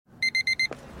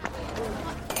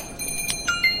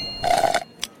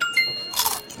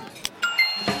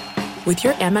With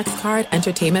your Amex card,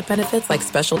 entertainment benefits like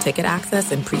special ticket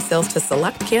access and pre-sales to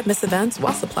select can't-miss events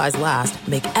while supplies last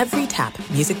make every tap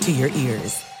music to your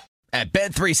ears. At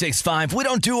Bet365, we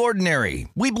don't do ordinary.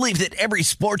 We believe that every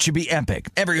sport should be epic.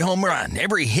 Every home run,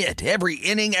 every hit, every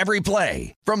inning, every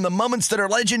play. From the moments that are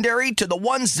legendary to the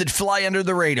ones that fly under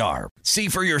the radar. See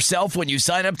for yourself when you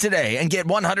sign up today and get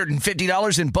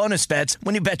 $150 in bonus bets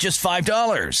when you bet just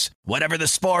 $5. Whatever the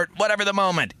sport, whatever the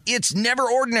moment, it's never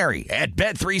ordinary at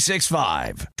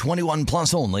Bet365. 21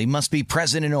 plus only. Must be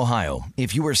present in Ohio.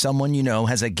 If you or someone you know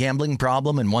has a gambling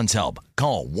problem and wants help,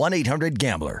 call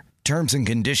 1-800-GAMBLER. Terms and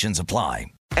conditions apply.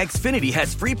 Xfinity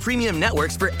has free premium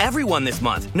networks for everyone this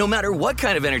month, no matter what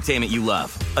kind of entertainment you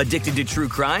love. Addicted to true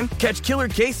crime? Catch killer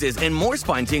cases and more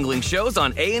spine-tingling shows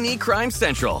on A&E Crime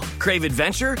Central. Crave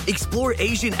adventure? Explore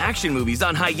Asian action movies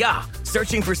on Hi-YAH.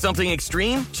 Searching for something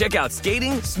extreme? Check out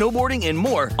skating, snowboarding, and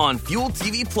more on Fuel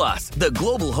TV Plus, the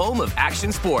global home of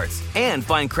action sports. And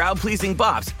find crowd-pleasing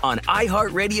bops on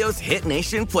iHeartRadio's Hit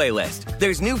Nation playlist.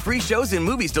 There's new free shows and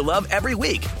movies to love every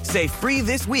week. Say free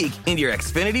this week in your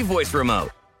Xfinity voice remote.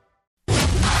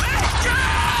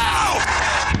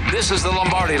 This is the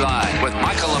Lombardi Line with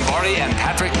Michael Lombardi and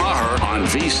Patrick Maher on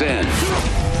VSiN.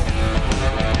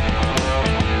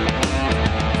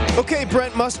 Okay,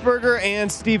 Brent Musburger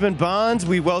and Stephen Bonds,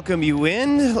 we welcome you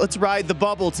in. Let's ride the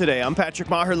bubble today. I'm Patrick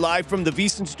Maher, live from the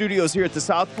VSiN studios here at the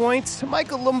South Point.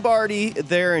 Michael Lombardi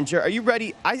there. And are you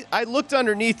ready? I looked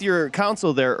underneath your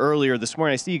console there earlier this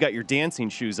morning. I see you got your dancing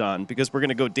shoes on because we're going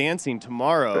to go dancing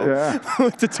tomorrow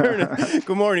with the tournament.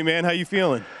 Good morning, man. How you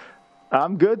feeling?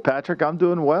 I'm good, Patrick. I'm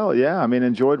doing well. Yeah, I mean,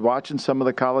 enjoyed watching some of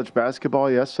the college basketball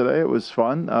yesterday. It was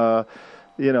fun.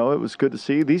 It was good to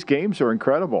see. These games are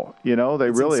incredible. They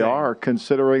really insane. Are,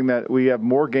 considering that we have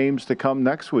more games to come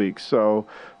next week. So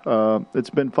it's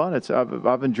been fun.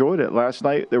 I've enjoyed it. Last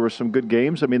night there were some good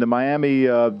games. I mean, the Miami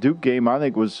Duke game I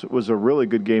think was a really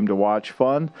good game to watch.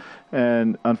 Fun,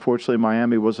 and unfortunately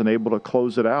Miami wasn't able to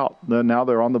close it out. Now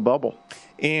they're on the bubble.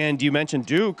 And you mentioned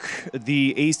Duke,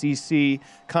 the ACC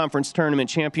Conference Tournament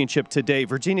Championship today.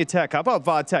 Virginia Tech, how about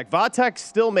VodTech? VodTech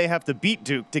still may have to beat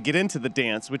Duke to get into the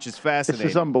dance, which is fascinating.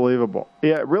 This is unbelievable.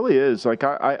 Yeah, it really is. Like,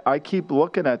 I keep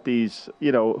looking at these,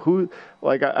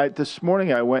 this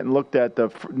morning I went and looked at the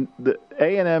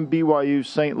A&M, BYU,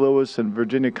 St. Louis, and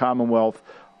Virginia Commonwealth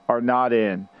are not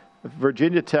in.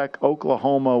 Virginia Tech,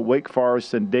 Oklahoma, Wake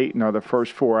Forest, and Dayton are the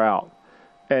first four out.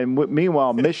 And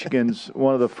meanwhile, Michigan's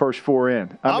one of the first four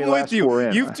in. I'm with you.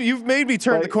 You've made me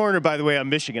turn the corner, by the way, on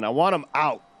Michigan. I want them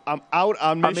out. I'm out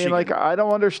on Michigan. I mean, I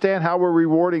don't understand how we're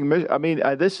rewarding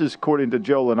this is according to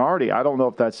Joe Lunardi. I don't know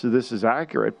if this is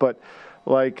accurate, but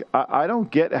I don't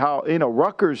get how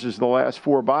Rutgers is the last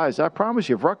four buys. I promise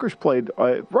you, if Rutgers played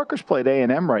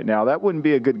A&M right now, that wouldn't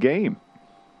be a good game.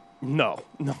 No.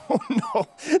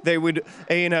 They would.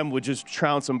 A&M would just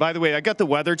trounce them. By the way, I got the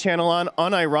Weather Channel on,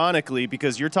 unironically,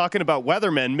 because you're talking about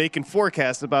weathermen making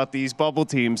forecasts about these bubble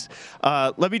teams.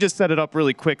 Let me just set it up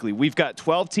really quickly. We've got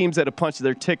 12 teams that have punched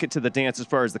their ticket to the dance as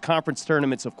far as the conference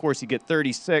tournaments. Of course, you get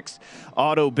 36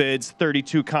 auto bids,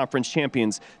 32 conference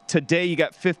champions. Today, you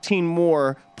got 15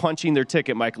 more punching their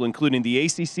ticket, Michael, including the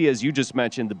ACC, as you just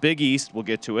mentioned, the Big East, we'll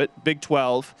get to it, Big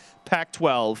 12,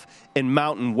 Pac-12, and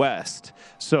Mountain West.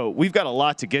 So we've got a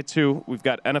lot to get to. We've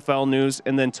got NFL news.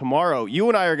 And then tomorrow, you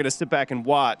and I are going to sit back and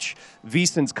watch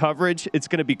VSiN's coverage. It's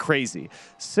going to be crazy.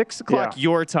 6 o'clock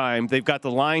your time, they've got the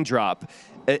line drop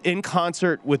in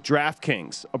concert with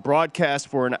DraftKings, a broadcast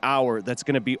for an hour that's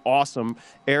going to be awesome,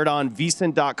 aired on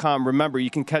VSiN.com. Remember, you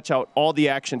can catch out all the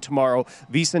action tomorrow,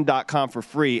 VSiN.com for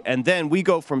free. And then we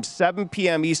go from 7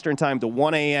 p.m. Eastern time to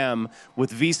 1 a.m.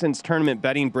 with VSiN's tournament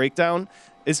betting breakdown.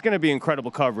 It's going to be incredible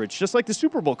coverage, just like the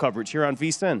Super Bowl coverage here on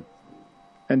VSiN.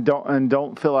 And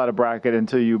don't fill out a bracket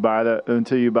until you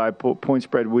buy Point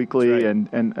Spread Weekly, right,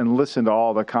 and listen to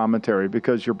all the commentary,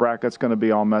 because your bracket's going to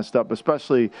be all messed up,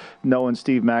 especially knowing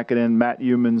Steve Mackinnon, Matt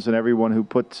Humans, and everyone who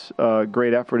puts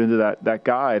great effort into that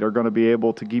guide are going to be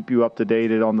able to keep you up to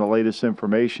date on the latest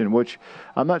information, which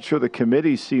I'm not sure the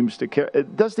committee seems to care.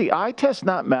 Does the eye test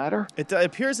not matter? It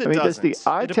appears it doesn't. Does the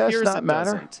eye test not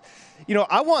matter? Doesn't.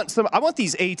 I want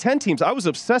these A10 teams. I was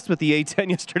obsessed with the A10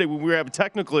 yesterday when we were having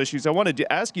technical issues. I wanted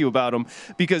to ask you about them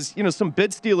because, some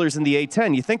bid stealers in the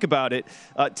A10, you think about it.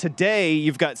 Today,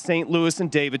 you've got St. Louis and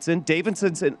Davidson.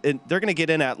 Davidson's, and they're going to get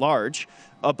in at large.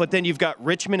 But then you've got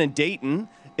Richmond and Dayton.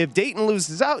 If Dayton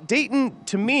loses out,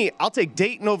 to me, I'll take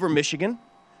Dayton over Michigan.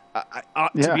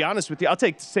 To be honest with you, I'll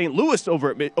take St. Louis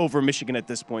over Michigan at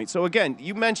this point. So again,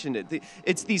 you mentioned it.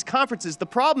 It's these conferences. The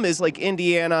problem is like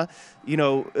Indiana,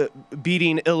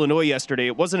 beating Illinois yesterday.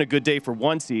 It wasn't a good day for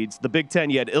one seeds. The Big Ten,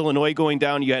 you had Illinois going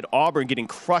down. You had Auburn getting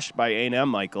crushed by A&M,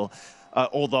 Michael,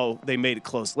 although they made it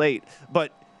close late.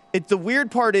 But the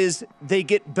weird part is they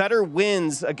get better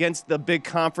wins against the big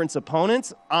conference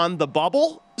opponents on the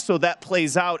bubble, so that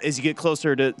plays out as you get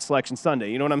closer to Selection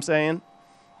Sunday. You know what I'm saying?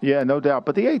 Yeah, no doubt.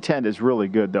 But the A-10 is really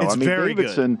good, though. It's very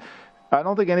Davidson, good. I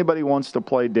don't think anybody wants to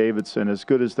play Davidson as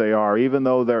good as they are, even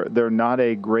though they're not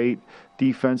a great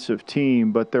defensive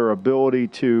team, but their ability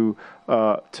to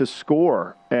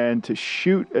score and to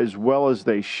shoot as well as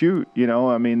they shoot,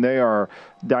 they are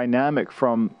dynamic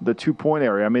from the 2-point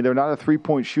area. They're not a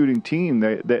 3-point shooting team.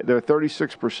 They're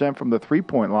 36% from the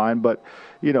 3-point line, but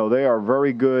they are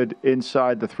very good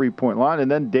inside the 3-point line. And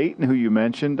then Dayton, who you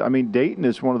mentioned, Dayton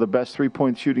is one of the best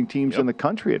 3-point shooting teams in the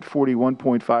country at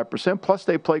 41.5%. Plus,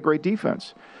 they play great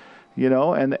defense.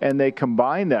 And they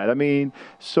combine that.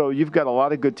 So you've got a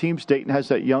lot of good teams. Dayton has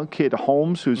that young kid,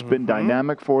 Holmes, who's been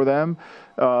dynamic for them.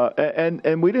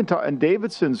 And we didn't talk. And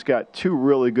Davidson's got 2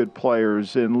 really good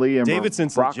players in Lee and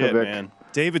Davidson's Brakovic. Legit, man.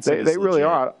 Davidson they really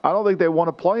are. I don't think they want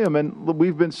to play him, and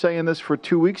we've been saying this for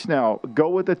 2 weeks now. Go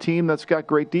with a team that's got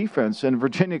great defense, and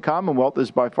Virginia Commonwealth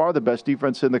is by far the best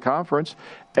defense in the conference,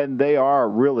 and they are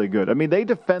really good. They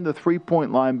defend the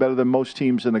 3-point line better than most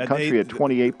teams in the country at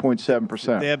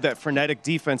 28.7%. They have that frenetic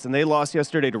defense, and they lost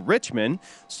yesterday to Richmond,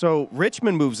 so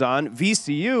Richmond moves on.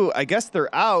 VCU, I guess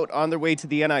they're out on their way to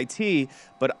the NIT,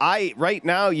 but right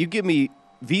now, you give me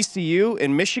VCU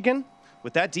in Michigan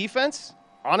with that defense,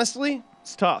 honestly,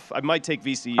 it's tough. I might take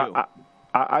VCU.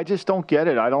 I just don't get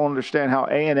it. I don't understand how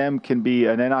A&M can be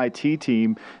an NIT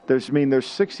team. There's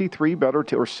 63 better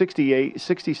or 68,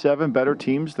 67 better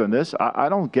teams than this. I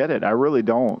don't get it. I really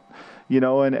don't.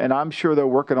 And I'm sure they're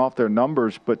working off their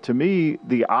numbers. But to me,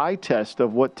 the eye test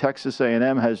of what Texas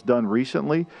A&M has done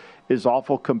recently is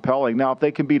awful compelling. Now, if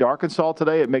they can beat Arkansas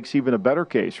today, it makes even a better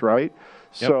case, right?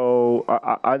 Yep.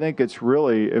 So I think it's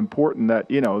really important that,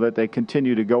 that they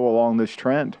continue to go along this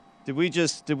trend. Did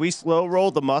we slow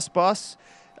roll the Muss bus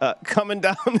coming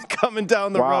down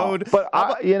the road? But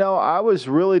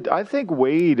I think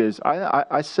Wade is.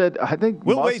 I think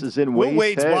Muss is in Wade's Will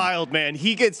Wade's head. wild, man.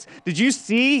 Did you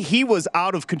see? He was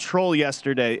out of control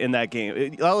yesterday in that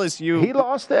game. LSU. He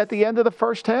lost at the end of the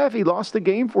first half. He lost the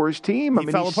game for his team. He's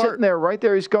apart. Sitting there right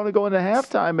there. He's going to go into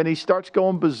halftime, and he starts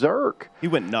going berserk. He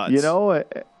went nuts.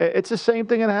 It's the same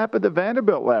thing that happened to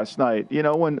Vanderbilt last night.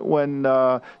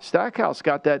 When Stackhouse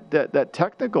got that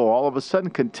technical, all of a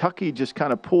sudden Kentucky just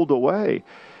kind of pulled away.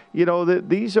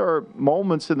 These are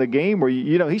moments in the game where,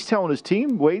 he's telling his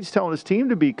team, Wade's telling his team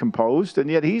to be composed,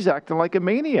 and yet he's acting like a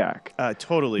maniac.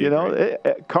 Totally agree.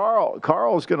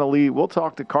 Carl's going to lead. We'll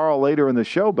talk to Carl later in the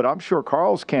show, but I'm sure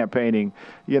Carl's campaigning,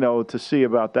 to see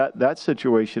about that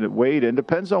situation at Wade. And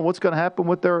depends on what's going to happen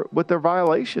with their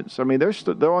violations.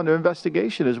 They're under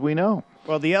investigation, as we know.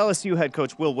 Well, the LSU head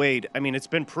coach, Will Wade, it's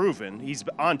been proven. He's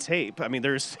on tape.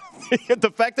 There's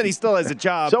the fact that he still has a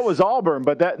job. So was Auburn,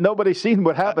 but nobody's seen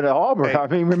what happened at Auburn.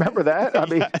 Remember that?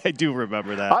 I do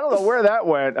remember that. I don't know where that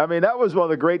went. That was one of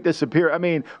the great disappear.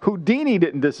 Houdini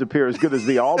didn't disappear as good as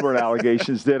the Auburn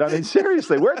allegations did.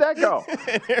 Seriously, where'd that go?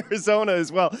 In Arizona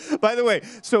as well. By the way,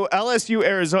 so LSU,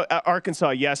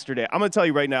 Arkansas yesterday. I'm going to tell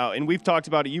you right now, and we've talked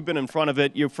about it. You've been in front of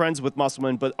it. You're friends with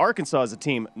Musselman, but Arkansas is a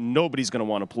team nobody's going to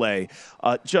want to play.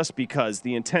 Just because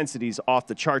the intensity's off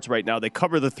the charts right now. They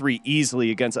cover the 3 easily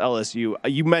against LSU.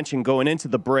 You mentioned going into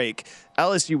the break,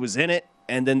 LSU was in it,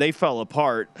 and then they fell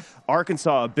apart.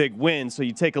 Arkansas, a big win. So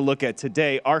you take a look at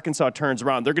today, Arkansas turns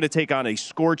around. They're going to take on a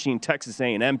scorching Texas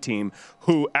A&M team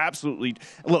who absolutely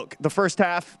 – look, the first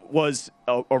half was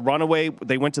a runaway.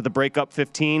 They went to the break up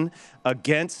 15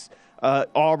 against –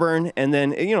 Auburn, and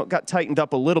then, got tightened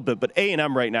up a little bit. But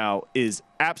A&M right now is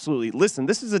absolutely – listen,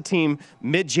 this is a team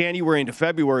mid-January into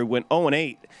February went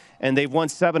 0-8, and they've won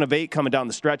 7 of 8 coming down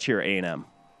the stretch here, A&M.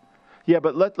 Yeah,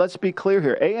 but let's be clear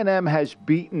here. A&M has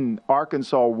beaten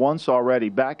Arkansas once already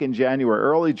back in January.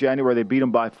 Early January, they beat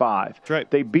them by 5. That's right.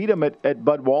 They beat them at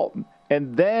Bud Walton.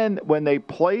 And then when they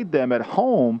played them at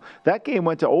home, that game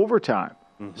went to overtime.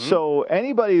 Mm-hmm. So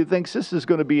anybody who thinks this is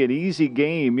going to be an easy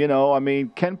game,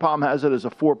 Ken Palm has it as a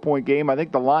 4-point game. I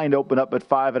think the line opened up at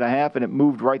 5.5, and it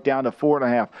moved right down to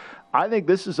 4.5. I think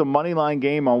this is a money line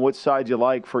game on which side you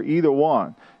like for either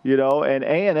one, and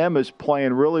A&M is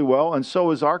playing really well, and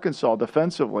so is Arkansas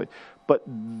defensively. But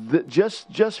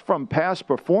just from past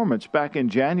performance back in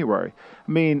January,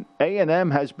 A&M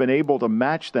has been able to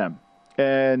match them.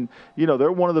 And,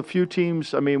 they're one of the few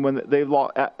teams, when they've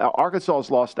lost, Arkansas has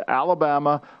lost to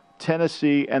Alabama,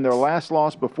 Tennessee, and their last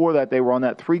loss before that, they were on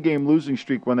that 3-game losing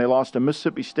streak when they lost to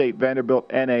Mississippi State, Vanderbilt,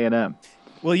 and A&M.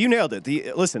 Well, you nailed it. The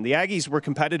Aggies were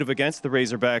competitive against the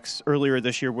Razorbacks earlier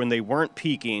this year when they weren't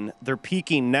peaking. They're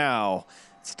peaking now.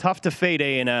 It's tough to fade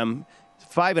A&M.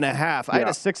 5.5. Yeah. I had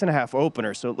a 6.5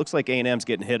 opener, so it looks like A&M's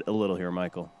getting hit a little here,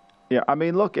 Michael. Yeah, I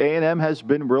mean, look, A&M has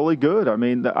been really good. I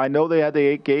mean, I know they had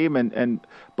the 8-game,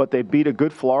 but they beat a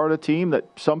good Florida team that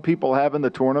some people have in the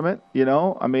tournament, you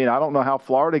know. I mean, I don't know how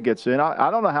Florida gets in.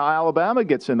 I don't know how Alabama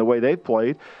gets in the way they've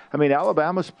played. I mean,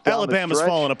 Alabama's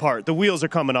falling apart. The wheels are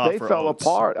coming off. They fell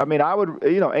apart. I mean,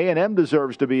 A&M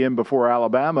deserves to be in before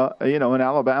Alabama. You know, and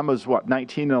Alabama's,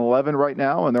 19-11 right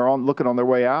now, and they're looking on their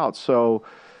way out. So,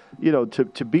 you know,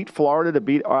 to beat Florida, to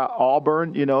beat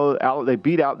Auburn, you know,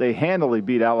 they handily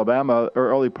beat Alabama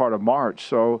early part of March.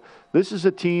 So this is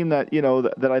a team that, you know,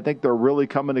 that I think they're really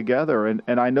coming together. And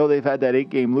I know they've had that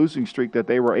 8-game losing streak that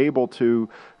they were able to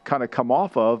kind of come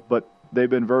off of, but they've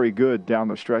been very good down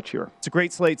the stretch here. It's a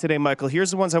great slate today, Michael.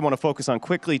 Here's the ones I want to focus on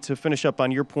quickly to finish up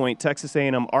on your point. Texas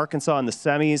A&M, Arkansas in the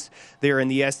semis. They're in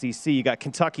the SEC. You got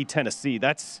Kentucky, Tennessee.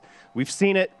 We've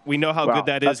seen it. We know how good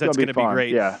that is. That's going to be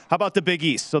great. Yeah. How about the Big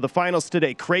East? So the finals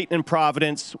today, Creighton and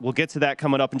Providence. We'll get to that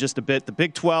coming up in just a bit. The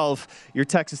Big 12, your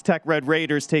Texas Tech Red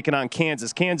Raiders taking on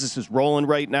Kansas. Kansas is rolling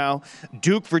right now.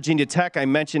 Duke, Virginia Tech, I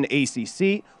mentioned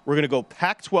ACC. We're going to go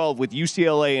Pac-12 with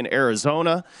UCLA and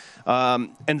Arizona.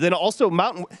 And then also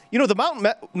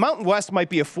the Mountain West might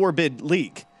be a 4-bid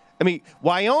league. I mean,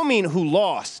 Wyoming, who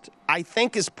lost, I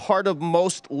think is part of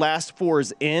most last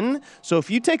fours in. So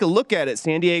if you take a look at it,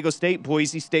 San Diego State,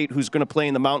 Boise State, who's going to play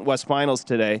in the Mountain West Finals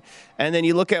today, and then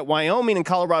you look at Wyoming and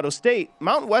Colorado State,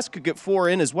 Mountain West could get 4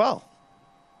 in as well.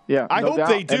 Yeah, I hope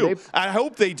they do. I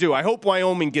hope they do. I hope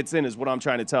Wyoming gets in is what I'm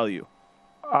trying to tell you.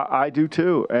 I do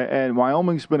too. And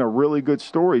Wyoming's been a really good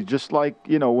story, just like,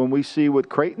 you know, when we see what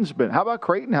Creighton's been. How about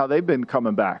Creighton, how they've been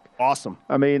coming back? Awesome.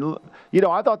 I mean, you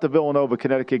know, I thought the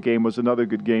Villanova-Connecticut game was another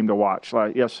good game to watch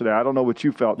yesterday. I don't know what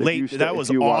you felt. That was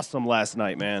awesome last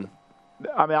night, man.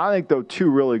 I mean, I think, though, 2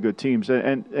 really good teams.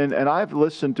 And I've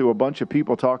listened to a bunch of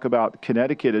people talk about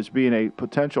Connecticut as being a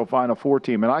potential Final Four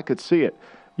team, and I could see it.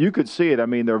 You could see it. I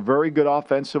mean, they're very good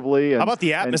offensively. How about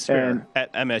the atmosphere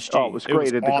at MSG? Oh, it was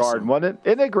great at the Garden, wasn't it?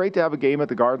 Isn't it great to have a game at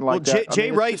the Garden like that?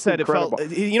 Jay Wright said incredible. It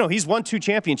felt, you know, he's won 2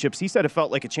 championships. He said it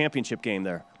felt like a championship game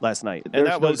there last night. And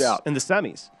that was in the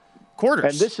semis.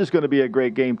 Quarters. And this is going to be a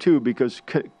great game, too, because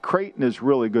Creighton is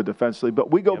really good defensively.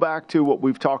 But we go back to what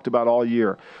we've talked about all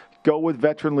year. Go with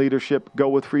veteran leadership, go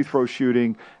with free throw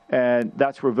shooting, and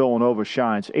that's where Villanova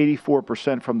shines.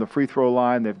 84% from the free throw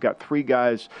line. They've got 3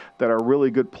 guys that are really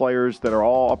good players that are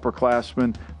all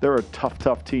upperclassmen. They're a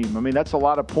tough team. I mean, that's a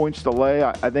lot of points to lay,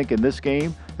 I think, in this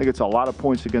game. I think it's a lot of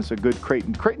points against a good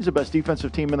Creighton. Creighton's the best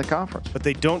defensive team in the conference. But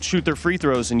they don't shoot their free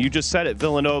throws, and you just said it,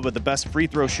 Villanova, the best free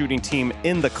throw shooting team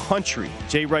in the country.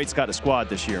 Jay Wright's got a squad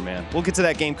this year, man. We'll get to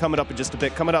that game coming up in just a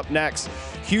bit. Coming up next,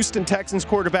 Houston Texans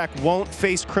quarterback won't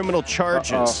face criminal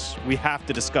charges. We have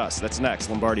to discuss. That's next,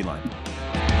 Lombardi Line.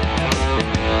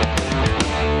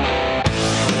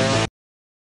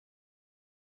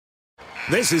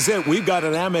 This is it. We've got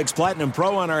an Amex Platinum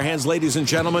Pro on our hands, ladies and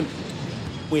gentlemen.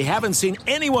 We haven't seen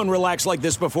anyone relax like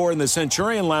this before in the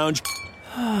Centurion Lounge.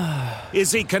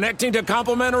 Is he connecting to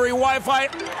complimentary Wi-Fi?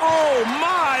 Oh,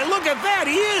 my. Look at that.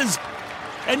 He is.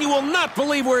 And you will not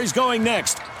believe where he's going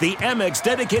next. The Amex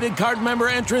dedicated card member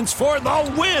entrance for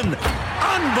the win.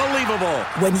 Unbelievable.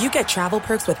 When you get travel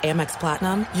perks with Amex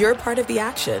Platinum, you're part of the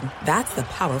action. That's the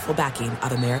powerful backing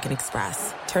of American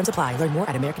Express. Terms apply. Learn more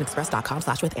at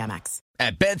americanexpress.com/withAmex.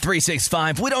 At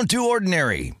Bet365, we don't do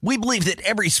ordinary. We believe that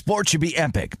every sport should be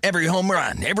epic. Every home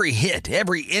run, every hit,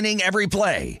 every inning, every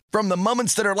play. From the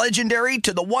moments that are legendary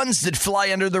to the ones that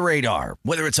fly under the radar.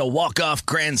 Whether it's a walk-off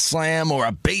grand slam or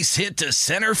a base hit to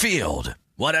center field.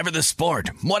 Whatever the sport,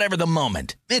 whatever the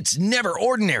moment, it's never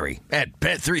ordinary at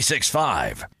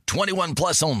Bet365. 21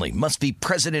 plus only. Must be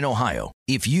present in Ohio.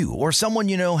 If you or someone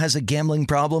you know has a gambling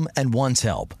problem and wants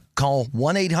help, call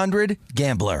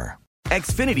 1-800-GAMBLER.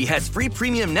 Xfinity has free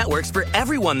premium networks for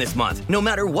everyone this month, no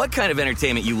matter what kind of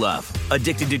entertainment you love.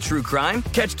 Addicted to true crime?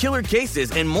 Catch killer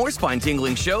cases and more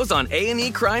spine-tingling shows on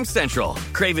A&E Crime Central.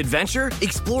 Crave adventure?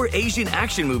 Explore Asian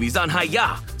action movies on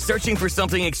Hi-YAH. Searching for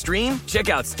something extreme? Check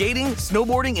out skating,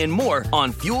 snowboarding, and more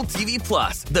on Fuel TV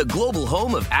Plus, the global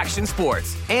home of action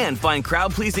sports. And find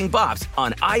crowd-pleasing bops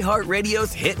on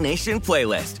iHeartRadio's Hit Nation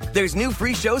playlist. There's new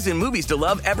free shows and movies to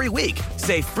love every week.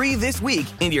 Say free this week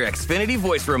in your Xfinity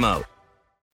voice remote.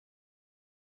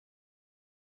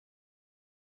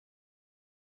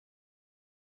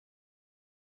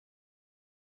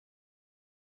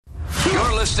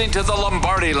 You're listening to the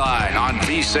Lombardi Line on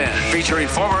VSiN, featuring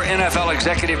former NFL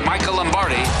executive Michael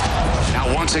Lombardi.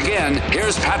 Now, once again,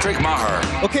 here's Patrick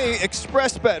Maher. Okay,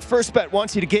 ExpressBet, First Bet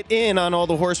wants you to get in on all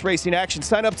the horse racing action.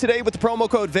 Sign up today with the promo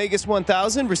code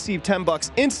Vegas1000. Receive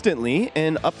 $10 instantly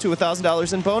and up to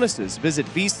 $1,000 in bonuses. Visit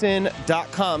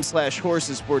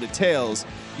vsin.com/horses for details.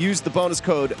 Use the bonus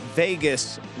code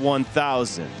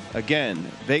Vegas1000. Again,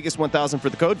 Vegas1000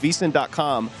 for the code.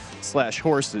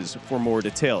 vsin.com/horses for more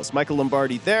details. Michael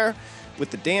Lombardi there with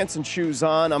the dancing shoes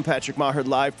on. I'm Patrick Maher,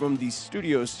 live from the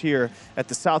studios here at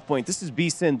the South Point. This is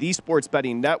VSiN, the Sports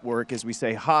Betting Network. As we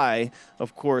say hi,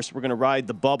 of course, we're going to ride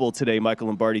the bubble today, Michael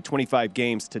Lombardi. 25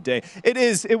 games today.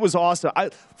 It was awesome.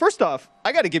 First off,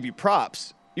 I got to give you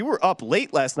props. You were up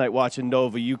late last night watching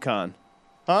Nova UConn.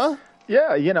 Huh? Yeah,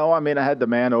 I had the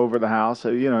man over the house.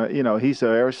 So, he's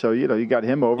there, so, you got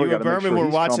him over. You and Berman were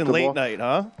watching late night,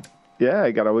 huh? Yeah,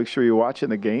 you got to make sure you're watching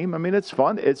the game. I mean, it's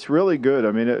fun. It's really good.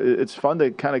 I mean, it's fun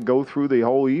to kind of go through the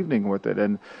whole evening with it.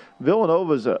 And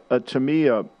Villanova's, to me,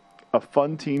 a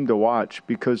fun team to watch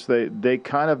because they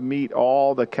kind of meet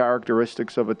all the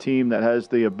characteristics of a team that has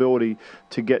the ability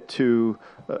to get to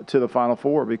the Final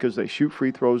Four because they shoot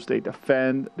free throws, they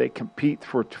defend, they compete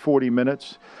for 40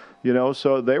 minutes.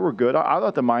 So they were good. I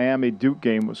thought the Miami-Duke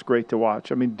game was great to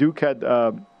watch. I mean,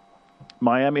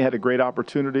 Miami had a great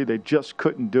opportunity. They just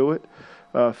couldn't do it,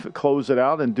 close it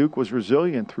out, and Duke was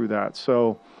resilient through that.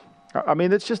 So, I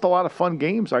mean, it's just a lot of fun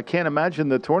games. I can't imagine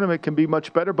the tournament can be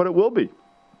much better, but it will be.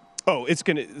 Oh, it's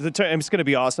gonna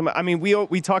be awesome. I mean,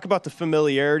 we talk about the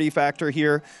familiarity factor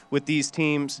here with these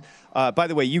teams. By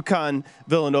the way, UConn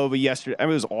Villanova yesterday, it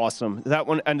was awesome. That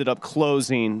one ended up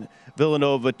closing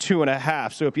Villanova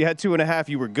 2.5. So if you had 2.5,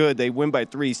 you were good. They win by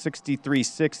 3,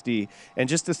 63-60. And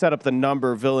just to set up the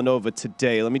number, Villanova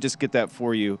today. Let me just get that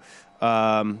for you.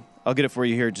 I'll get it for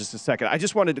you here in just a second. I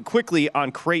just wanted to quickly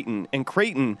on Creighton. And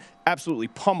Creighton absolutely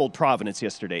pummeled Providence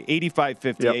yesterday,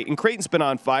 85-58. Yep. And Creighton's been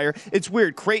on fire. It's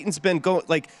weird. Creighton's been going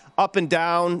up and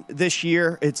down this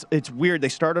year. It's weird. They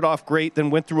started off great,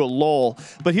 then went through a lull.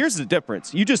 But here's the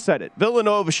difference. You just said it.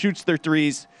 Villanova shoots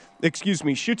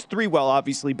shoots three well,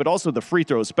 obviously, but also the free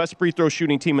throws. Best free throw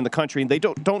shooting team in the country, and they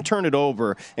don't turn it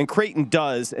over. And Creighton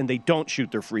does, and they don't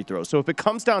shoot their free throws. So if it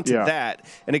comes down to that,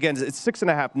 and again, it's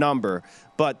 6.5 number,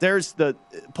 but there's the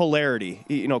polarity.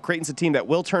 Creighton's a team that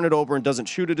will turn it over and doesn't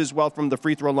shoot it as well from the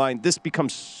free throw line. This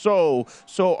becomes so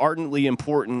ardently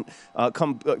important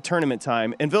come tournament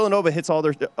time. And Villanova hits all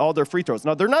their free throws.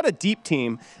 Now, they're not a deep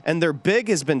team, and their big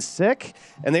has been sick,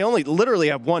 and they only literally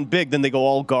have one big, then they go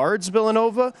all guards,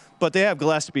 Villanova. But they have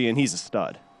Gillespie, and he's a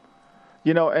stud.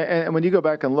 And when you go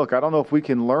back and look, I don't know if we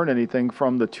can learn anything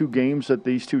from the two games that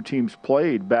these two teams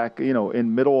played back,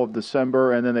 in middle of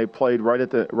December, and then they played right at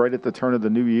the turn of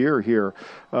the new year here.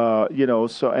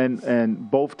 So and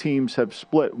both teams have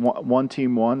split. One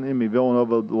team won. I mean,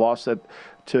 Villanova lost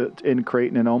in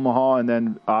Creighton and Omaha, and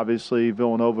then obviously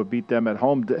Villanova beat them at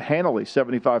home handily,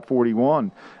 75-41.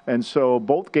 And so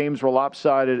both games were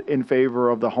lopsided in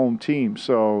favor of the home team.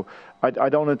 So I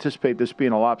don't anticipate this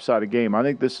being a lopsided game. I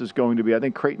think this is going to be – I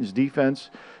think Creighton's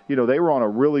defense, they were on a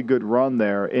really good run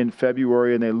there in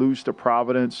February, and they lose to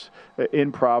Providence.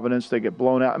 In Providence, they get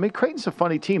blown out. I mean, Creighton's a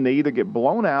funny team. They either get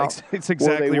blown out it's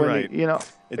exactly or they win. Right.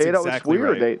 It's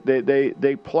weird. Right.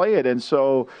 They play it, and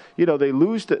so they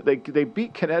lose to they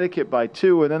beat Connecticut by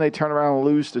 2, and then they turn around and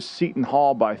lose to Seton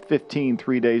Hall by 15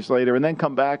 3 days later, and then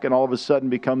come back and all of a sudden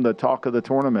become the talk of the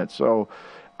tournament. So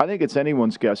I think it's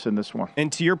anyone's guess in this one.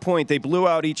 And to your point, they blew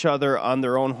out each other on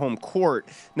their own home court.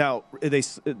 Now they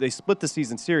split the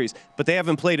season series, but they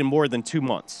haven't played in more than 2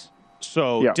 months.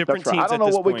 So different teams. I don't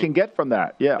know what we can get from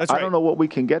that. Yeah, that's right. I don't know what we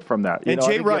can get from that.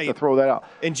 Jay Wright, you have to throw that out.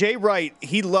 And Jay Wright,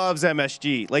 he loves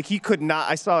MSG. He could not.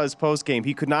 I saw his post game.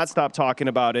 He could not stop talking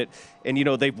about it. And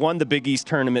they've won the Big East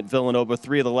tournament, Villanova,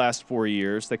 3 of the last 4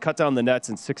 years. They cut down the nets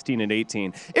in 16 and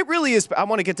 18. It really is. I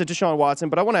want to get to Deshaun Watson,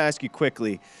 but I want to ask you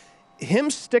quickly. Him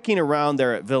sticking around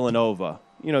there at Villanova,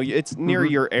 it's near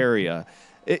your area.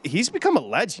 He's become a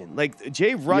legend.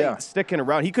 Jay Wright sticking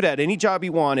around. He could have had any job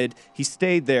he wanted. He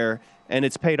stayed there, and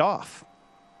it's paid off.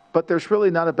 But there's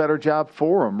really not a better job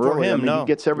for him, really. For him, he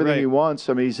gets everything he wants.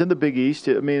 I mean, he's in the Big East.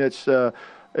 I mean,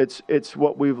 it's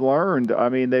what we've learned. I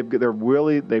mean, they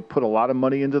put a lot of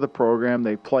money into the program.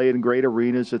 They play in great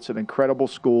arenas. It's an incredible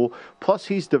school. Plus,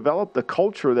 he's developed the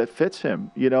culture that fits him,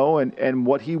 and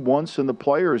what he wants in the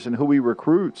players and who he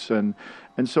recruits. And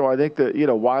so I think that,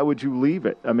 why would you leave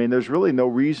it? I mean, there's really no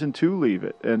reason to leave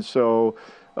it. And so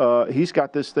he's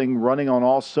got this thing running on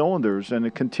all cylinders, and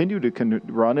it continue to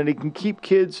run, and he can keep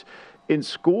kids in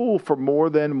school for more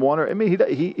than one or – I mean,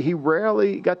 he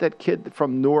rarely got that kid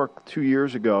from Newark 2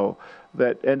 years ago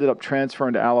that ended up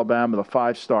transferring to Alabama, the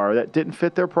 5-star, that didn't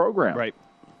fit their program. Right.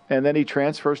 And then he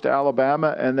transfers to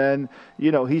Alabama, and then,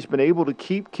 he's been able to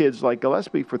keep kids like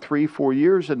Gillespie for 3-4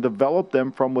 years and develop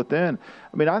them from within.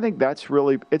 I mean, I think that's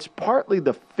really – it's partly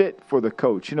the fit for the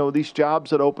coach. These jobs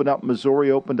that open up,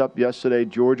 Missouri opened up yesterday,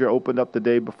 Georgia opened up the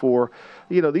day before.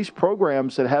 These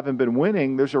programs that haven't been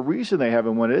winning, there's a reason they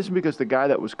haven't won. It isn't because the guy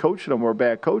that was coaching them were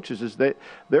bad coaches.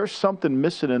 There's something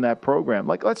missing in that program.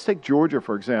 Like, let's take Georgia,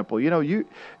 for example.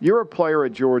 You're a player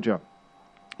at Georgia.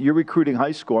 You're recruiting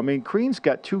high school. I mean, Crean's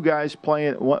got two guys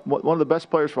playing. One of the best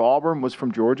players for Auburn was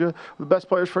from Georgia. The best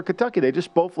players for Kentucky. They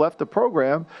just both left the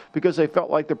program because they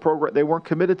felt like they weren't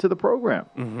committed to the program.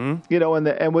 Mm-hmm.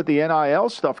 And with the NIL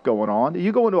stuff going on,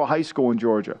 you go into a high school in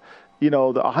Georgia.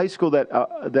 A high school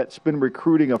that's been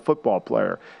recruiting a football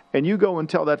player, and you go and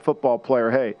tell that football player,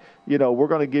 hey, we're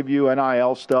going to give you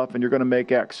NIL stuff, and you're going to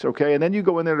make X, okay? And then you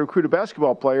go in there to recruit a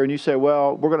basketball player, and you say,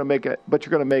 well, we're going to make it, but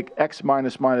you're going to make X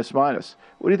minus minus minus.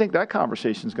 What do you think that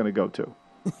conversation is going to go to?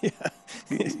 Yeah.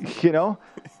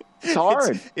 It's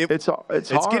hard. It's hard.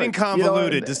 It's getting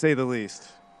convoluted, to say the least.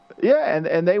 Yeah,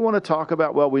 and they want to talk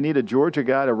about, well, we need a Georgia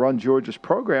guy to run Georgia's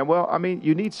program. Well, I mean,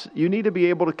 you need to be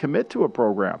able to commit to a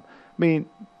program. I mean,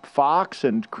 Fox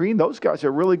and Crean, those guys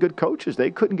are really good coaches. They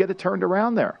couldn't get it turned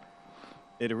around there.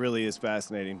 It really is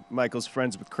fascinating. Michael's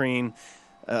friends with Crean.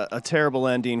 A terrible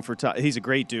ending for Tom. He's a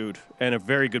great dude and a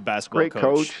very good basketball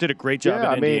coach. Did a great job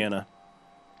at Indiana.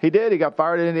 He did. He got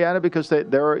fired at Indiana because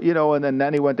they're, and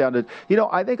then he went down to,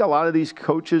 I think a lot of these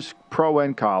coaches, pro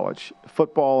and college,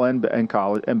 football and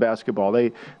college and basketball,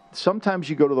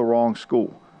 sometimes you go to the wrong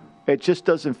school. It just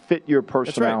doesn't fit your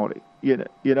personality. That's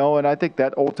right. And I think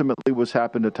that ultimately was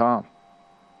happened to Tom.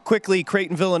 Quickly,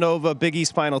 Creighton-Villanova, Big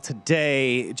East final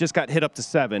today. Just got hit up to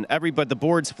 7. Everybody, the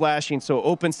board's flashing, so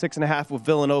open 6.5 with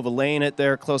Villanova laying it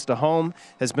there close to home.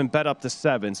 Has been bet up to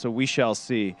 7, so we shall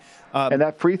see. And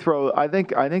that free throw, I think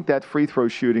that free throw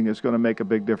shooting is going to make a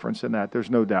big difference in that. There's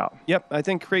no doubt. Yep, I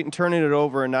think Creighton turning it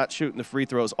over and not shooting the free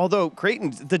throws. Although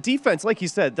Creighton, the defense, like you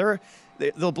said,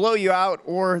 they'll blow you out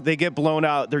or they get blown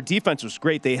out. Their defense was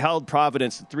great. They held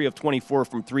Providence to 3 of 24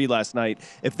 from 3 last night.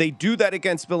 If they do that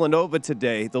against Villanova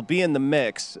today, they'll be in the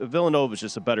mix. Villanova's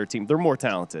just a better team. They're more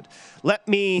talented.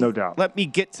 No doubt. Let me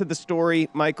get to the story,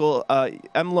 Michael.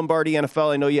 M. Lombardi,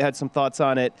 NFL, I know you had some thoughts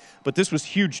on it, but this was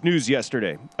huge news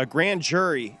yesterday. A grand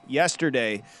jury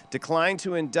yesterday declined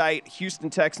to indict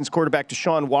Houston Texans quarterback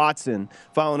Deshaun Watson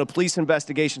following a police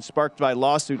investigation sparked by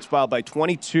lawsuits filed by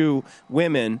 22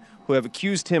 women who have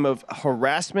accused him of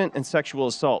harassment and sexual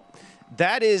assault.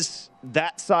 That is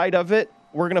that side of it.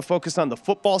 We're going to focus on the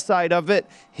football side of it.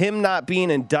 Him not being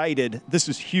indicted, this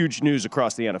is huge news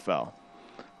across the NFL.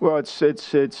 Well, it's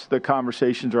the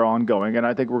conversations are ongoing, and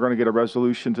I think we're going to get a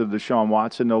resolution to Deshaun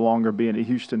Watson no longer being a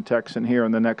Houston Texan here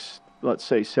in the next, let's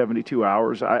say, 72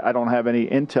 hours. I don't have any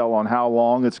intel on how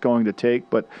long it's going to take,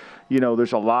 but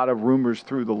there's a lot of rumors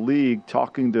through the league,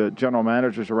 talking to general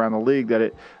managers around the league,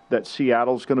 that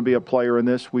Seattle's going to be a player in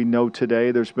this. We know today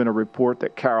there's been a report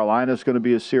that Carolina's going to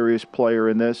be a serious player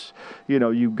in this.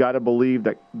 You've got to believe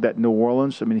that New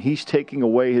Orleans, I mean, he's taking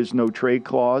away his no-trade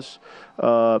clause,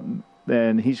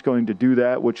 and he's going to do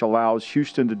that, which allows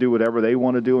Houston to do whatever they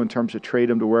want to do in terms of trade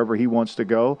him to wherever he wants to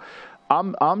go.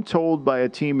 I'm told by a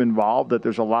team involved that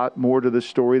there's a lot more to this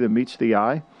story than meets the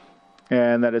eye,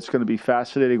 and that it's going to be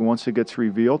fascinating once it gets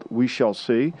revealed. We shall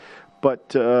see.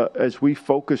 But as we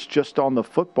focus just on the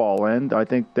football end, I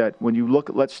think that when you look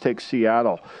at, let's take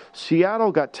Seattle.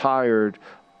 Seattle got tired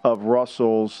of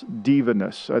Russell's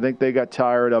diva-ness. I think they got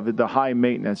tired of the high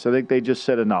maintenance. I think they just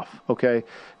said enough, okay?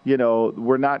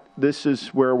 We're not, this is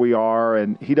where we are,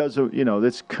 and he doesn't,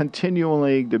 it's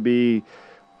continually to be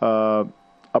a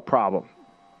problem.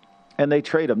 And they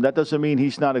trade him. That doesn't mean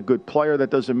he's not a good player.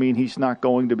 That doesn't mean he's not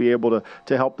going to be able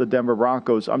to help the Denver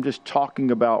Broncos. I'm just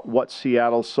talking about what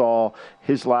Seattle saw,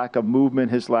 his lack of movement,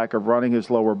 his lack of running,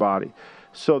 his lower body.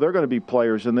 So they're going to be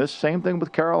players in this. Same thing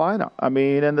with Carolina. I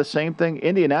mean, and the same thing,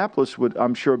 Indianapolis would,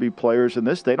 I'm sure, be players in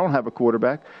this. They don't have a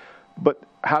quarterback. But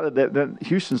how did that? Then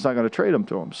Houston's not going to trade them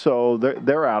to them, so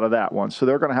they're out of that one. So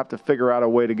they're going to have to figure out a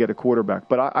way to get a quarterback.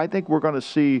 But I think we're going to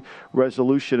see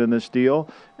resolution in this deal,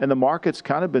 and the market's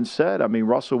kind of been set. I mean,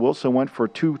 Russell Wilson went for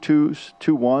 2 2s,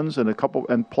 2 1s, and a couple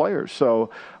and players. So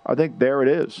I think there it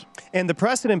is. And the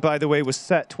precedent, by the way, was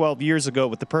set 12 years ago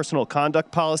with the personal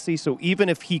conduct policy. So even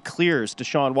if he clears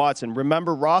Deshaun Watson,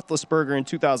 remember Roethlisberger in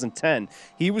 2010,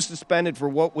 he was suspended for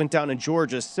what went down in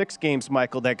Georgia, 6 games,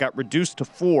 Michael, that got reduced to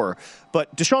 4. But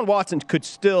Deshaun Watson could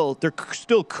still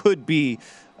be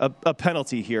a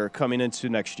penalty here coming into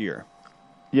next year.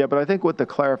 Yeah, but I think with the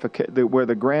clarification, where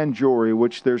the grand jury,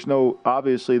 which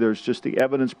obviously there's just the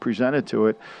evidence presented to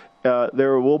it,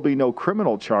 there will be no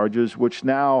criminal charges, which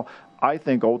now I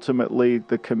think ultimately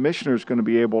the commissioner is going to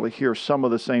be able to hear some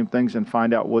of the same things and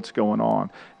find out what's going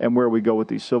on and where we go with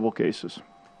these civil cases.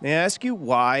 May I ask you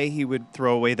why he would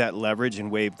throw away that leverage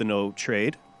and waive the no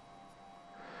trade?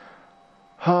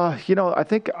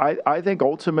 I think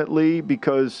ultimately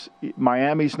because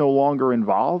Miami's no longer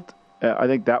involved. I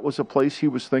think that was a place he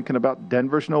was thinking about.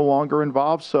 Denver's no longer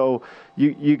involved. So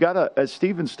you got to, as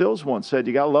Stephen Stills once said,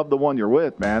 you got to love the one you're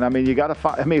with, man. I mean, you got to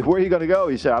find, where are you going to go?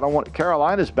 He said,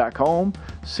 Carolina's back home,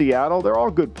 Seattle, they're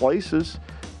all good places.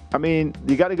 I mean,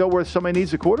 you got to go where somebody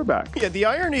needs a quarterback. Yeah, the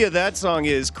irony of that song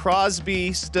is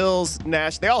Crosby, Stills,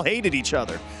 Nash, they all hated each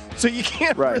other. So you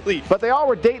can't really. But they all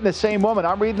were dating the same woman.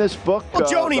 I'm reading this book. Well,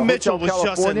 Joni Mitchell was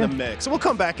California. just in the mix. We'll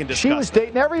come back and discuss. She was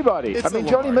dating everybody.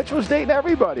 Joni Mitchell was dating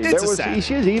everybody.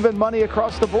 She has even money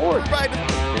across the board. Right.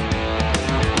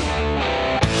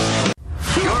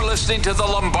 You're listening to the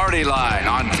Lombardi Line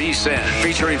on VSiN,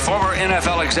 featuring former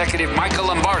NFL executive Michael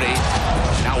Lombardi.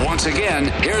 Now, once again,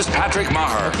 here's Patrick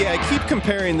Maher. Okay, I keep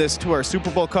comparing this to our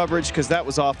Super Bowl coverage because that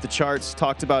was off the charts,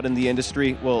 talked about in the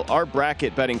industry. Well, our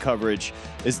bracket betting coverage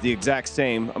is the exact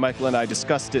same. Michael and I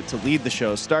discussed it to lead the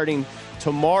show. Starting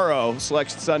tomorrow,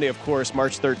 Selection Sunday, of course,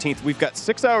 March 13th, we've got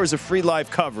 6 hours of free live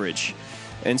coverage.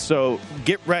 And so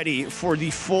get ready for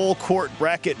the full court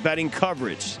bracket betting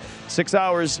coverage. 6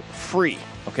 hours free.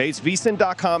 Okay, it's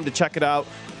vsin.com to check it out.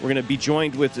 We're going to be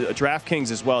joined with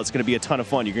DraftKings as well. It's going to be a ton of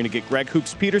fun. You're going to get Greg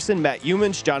Hoops Peterson, Matt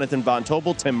Humans, Jonathan Von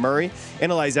Tobel, Tim Murray.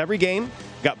 Analyze every game.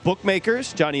 We got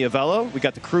bookmakers, Johnny Avello. We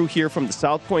got the crew here from the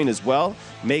South Point as well.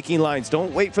 Making lines.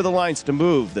 Don't wait for the lines to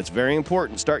move. That's very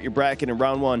important. Start your bracket in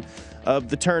round one of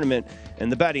the tournament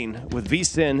and the betting with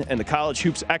VSiN and the College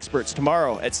Hoops experts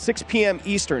tomorrow at 6 p.m.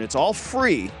 Eastern. It's all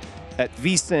free at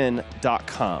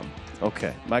vsin.com.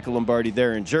 Okay, Michael Lombardi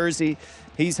there in Jersey.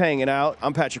 He's hanging out.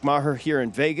 I'm Patrick Maher here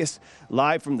in Vegas,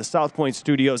 live from the South Point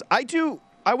studios. I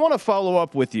want to follow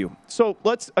up with you. So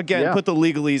let's, again, put the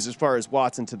legalese as far as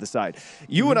Watson to the side.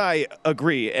 You and I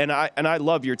agree, and I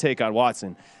love your take on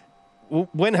Watson.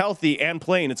 When healthy and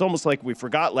playing, it's almost like we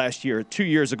forgot last year, 2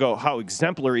 years ago, how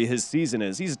exemplary his season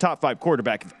is. He's a top 5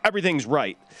 quarterback if everything's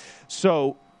right.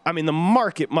 So, I mean, the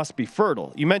market must be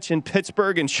fertile. You mentioned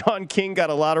Pittsburgh, and Sean King got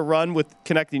a lot of run with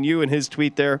connecting you in his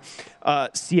tweet there.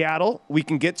 Seattle, we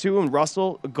can get to, and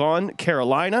Russell gone.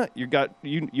 Carolina,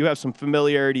 you have some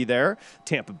familiarity there.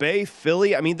 Tampa Bay,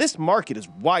 Philly. I mean, this market is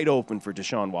wide open for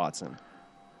Deshaun Watson.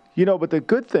 But the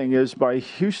good thing is by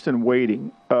Houston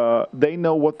waiting, they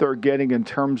know what they're getting in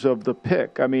terms of the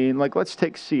pick. I mean, like, let's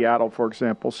take Seattle, for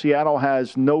example. Seattle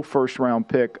has no first-round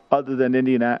pick other than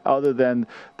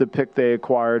the pick they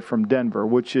acquired from Denver,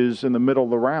 which is in the middle of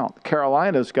the round.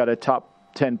 Carolina's got a top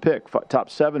 10 pick,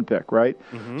 top 7 pick, right?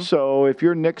 Mm-hmm. So if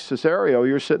you're Nick Caserio,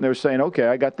 you're sitting there saying, okay,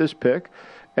 I got this pick.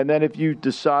 And then if you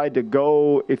decide to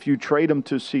go, if you trade them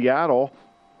to Seattle,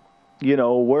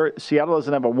 where Seattle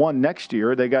doesn't have a 1 next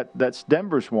year, that's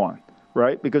Denver's 1,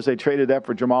 right? Because they traded that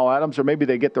for Jamal Adams, or maybe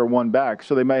they get their 1 back,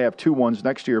 so they may have 2 1s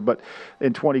next year, but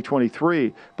in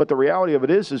 2023. But the reality of it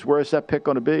is where is that pick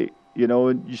going to be?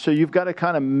 And so you've got to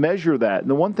kind of measure that. And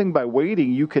the one thing by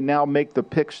waiting, you can now make the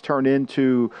picks turn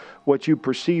into what you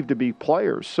perceive to be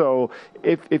players. So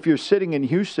if you're sitting in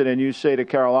Houston and you say to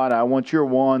Carolina, I want your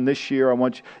 1 this year,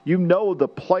 the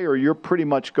player you're pretty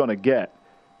much going to get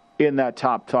in that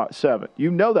top 7.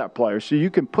 That player. So you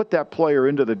can put that player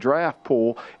into the draft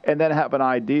pool and then have an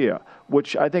idea,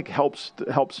 which I think helps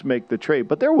make the trade.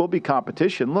 But there will be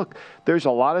competition. Look, there's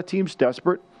a lot of teams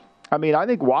desperate. I mean, I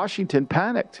think Washington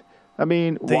panicked. I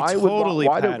mean, why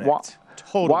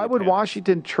would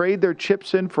Washington trade their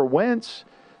chips in for Wentz?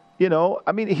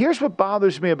 I mean, here's what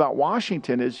bothers me about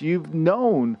Washington is you've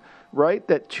known, right,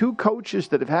 that 2 coaches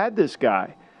that have had this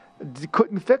guy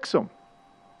couldn't fix him.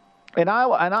 And I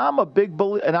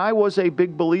was a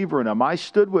big believer in him. I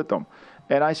stood with him.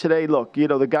 And I said, hey, look,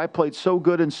 the guy played so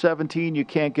good in 2017, you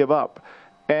can't give up.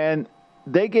 And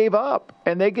they gave up.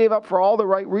 And they gave up for all the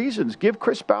right reasons. Give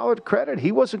Chris Ballard credit.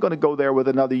 He wasn't going to go there with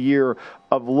another year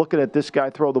of looking at this guy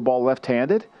throw the ball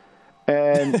left-handed.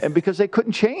 And because they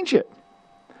couldn't change it.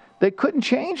 They couldn't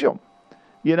change him.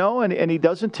 And he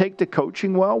doesn't take the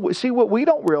coaching well. See, what we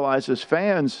don't realize as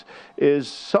fans is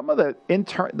some of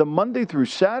the Monday through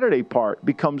Saturday part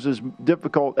becomes as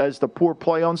difficult as the poor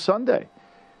play on Sunday.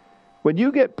 When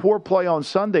you get poor play on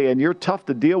Sunday and you're tough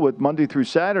to deal with Monday through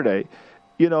Saturday,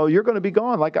 you're going to be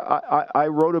gone. Like I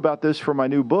wrote about this for my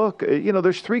new book.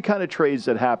 There's 3 kind of trades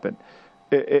that happen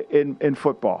in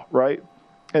football, right?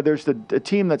 And there's the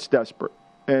team that's desperate.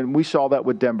 And we saw that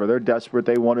with Denver. They're desperate.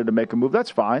 They wanted to make a move. That's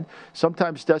fine.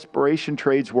 Sometimes desperation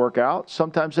trades work out.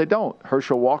 Sometimes they don't.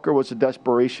 Herschel Walker was a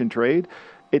desperation trade.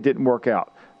 It didn't work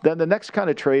out. Then the next kind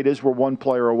of trade is we're one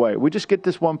player away. We just get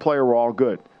this one player, we're all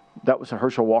good. That was a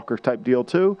Herschel Walker type deal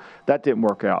too. That didn't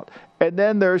work out. And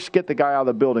then there's get the guy out of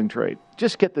the building trade.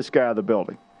 Just get this guy out of the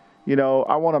building.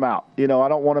 I want him out. I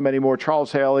don't want him anymore.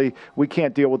 Charles Haley, we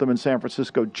can't deal with him in San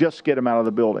Francisco. Just get him out of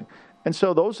the building. And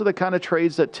so those are the kind of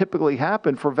trades that typically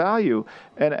happen for value.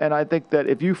 And I think that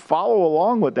if you follow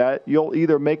along with that, you'll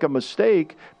either make a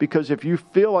mistake because if you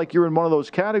feel like you're in one of those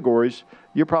categories,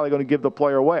 you're probably going to give the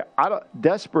player away.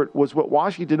 Desperate was what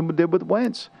Washington did with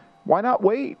Wentz. Why not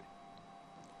wait?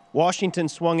 Washington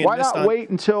swung in. Why not wait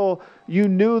until you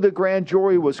knew the grand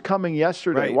jury was coming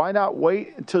yesterday? Right. Why not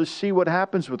wait until see what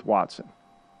happens with Watson?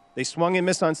 They swung and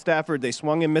missed on Stafford. They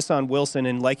swung and missed on Wilson.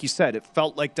 And like you said, it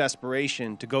felt like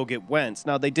desperation to go get Wentz.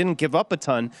 Now, they didn't give up a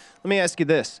ton. Let me ask you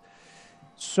this.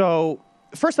 So,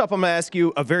 first off, I'm going to ask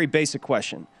you a very basic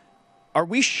question. Are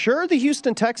we sure the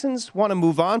Houston Texans want to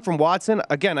move on from Watson?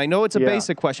 Again, I know it's a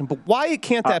basic question, but why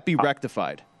can't that be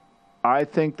rectified? I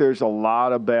think there's a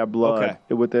lot of bad blood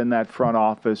within that front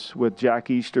office with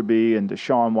Jack Easterby and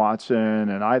Deshaun Watson,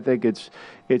 and I think it's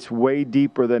way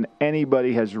deeper than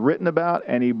anybody has written about,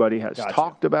 anybody has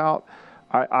talked about.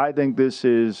 I think this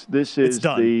is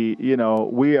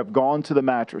we have gone to the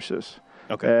mattresses.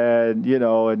 Okay.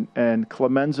 And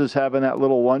Clemenza's having that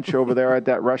little lunch over there at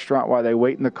that restaurant while they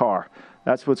wait in the car.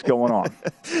 That's what's going on.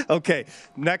 Okay,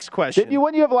 next question.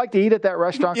 Wouldn't you have liked to eat at that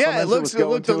restaurant? Yeah, it looked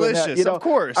delicious, of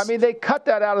course. I mean, they cut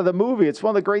that out of the movie. It's one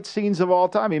of the great scenes of all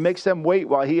time. He makes them wait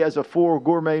while he has a full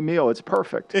gourmet meal. It's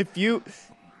perfect.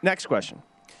 Next question.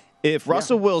 If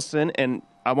Russell Wilson, and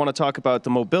I want to talk about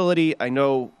the mobility, I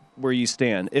know where you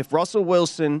stand. If Russell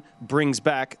Wilson brings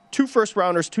back 2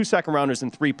 first-rounders, 2 second-rounders,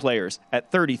 and 3 players at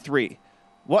 33,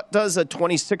 what does a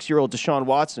 26-year-old Deshaun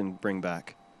Watson bring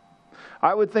back?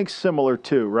 I would think similar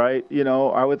too, right?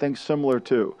 I would think similar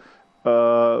too,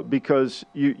 because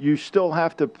you still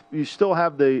have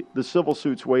the civil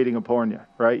suits waiting upon you,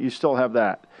 right? You still have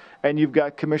that, and you've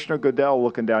got Commissioner Goodell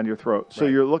looking down your throat. So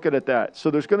you're looking at that. So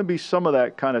there's going to be some of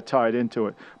that kind of tied into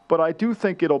it, but I do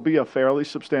think it'll be a fairly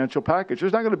substantial package.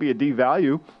 There's not going to be a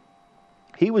devalue.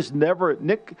 He was never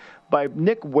Nick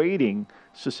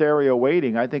Caserio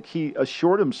waiting. I think he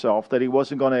assured himself that he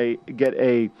wasn't going to get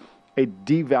a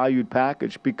devalued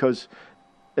package because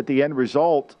at the end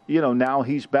result, now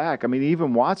he's back. I mean,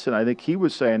 even Watson, I think he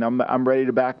was saying, I'm ready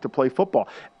to play football.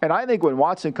 And I think when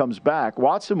Watson comes back,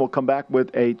 Watson will come back with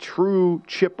a true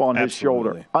chip on his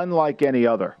shoulder, unlike any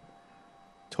other.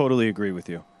 Totally agree with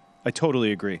you. I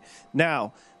totally agree.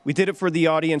 Now, we did it for the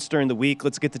audience during the week.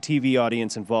 Let's get the TV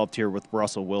audience involved here with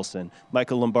Russell Wilson.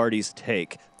 Michael Lombardi's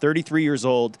take. 33 years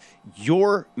old.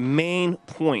 Your main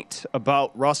point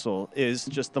about Russell is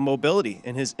just the mobility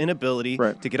and his inability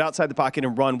to get outside the pocket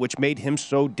and run, which made him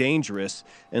so dangerous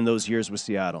in those years with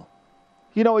Seattle.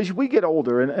 As we get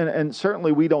older, and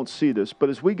certainly we don't see this, but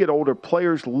as we get older,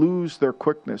 players lose their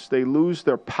quickness. They lose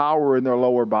their power in their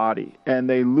lower body, and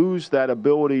they lose that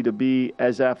ability to be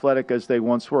as athletic as they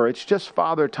once were. It's just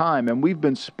father time, and we've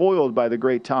been spoiled by the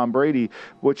great Tom Brady,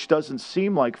 which doesn't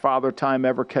seem like father time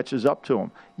ever catches up to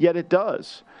him. Yet it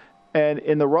does. And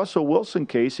in the Russell Wilson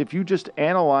case, if you just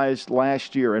analyzed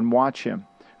last year and watch him,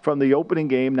 from the opening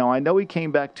game. Now, I know he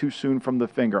came back too soon from the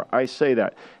finger. I say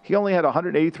that. He only had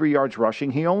 183 yards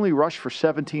rushing. He only rushed for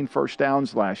 17 first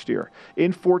downs last year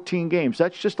in 14 games.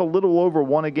 That's just a little over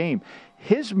 1 a game.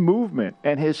 His movement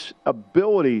and his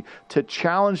ability to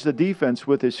challenge the defense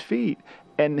with his feet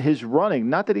and his running,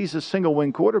 not that he's a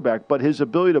single-wing quarterback, but his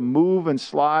ability to move and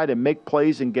slide and make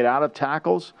plays and get out of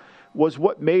tackles was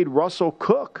what made Russell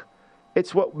cook.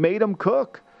 It's what made him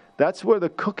cook. That's where the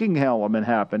cooking element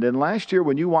happened. And last year,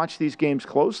 when you watch these games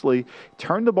closely, he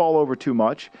turned the ball over too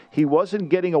much. He wasn't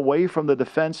getting away from the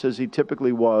defense as he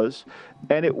typically was.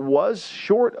 And it was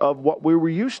short of what we were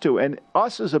used to. And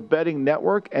us as a betting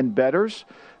network and bettors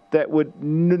that would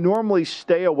normally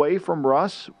stay away from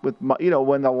Russ with,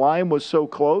 when the line was so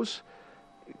close,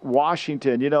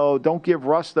 Washington, don't give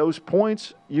Russ those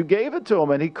points. You gave it to him,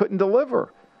 and he couldn't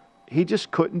deliver. He just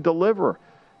couldn't deliver.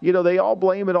 They all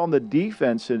blame it on the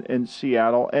defense in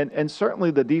Seattle, and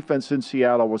certainly the defense in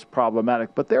Seattle was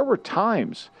problematic. But there were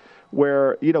times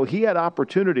where, he had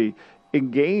opportunity in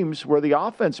games where the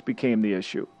offense became the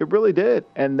issue. It really did.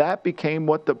 And that became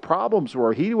what the problems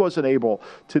were. He wasn't able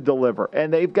to deliver.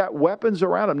 And they've got weapons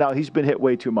around him. Now, he's been hit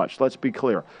way too much. Let's be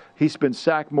clear. He's been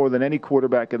sacked more than any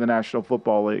quarterback in the National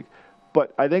Football League.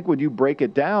 But I think when you break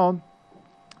it down,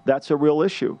 that's a real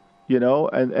issue.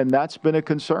 and that's been a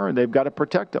concern. They've got to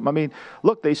protect them. I mean,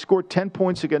 look, they scored 10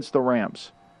 points against the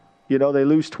Rams. They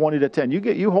lose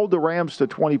 20-10. You hold the Rams to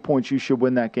 20 points, you should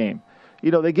win that game.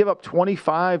 They give up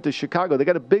 25 to Chicago. They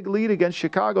got a big lead against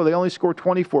Chicago. They only scored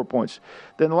 24 points.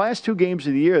 Then the last 2 games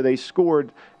of the year, they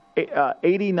scored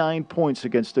 89 points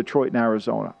against Detroit and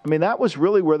Arizona. I mean, that was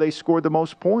really where they scored the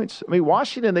most points. I mean,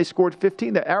 Washington, they scored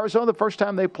 15. Arizona, the first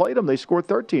time they played them, they scored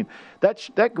 13.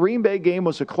 That Green Bay game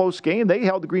was a close game. They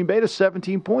held the Green Bay to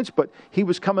 17 points, but he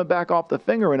was coming back off the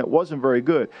finger, and it wasn't very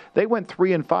good. They went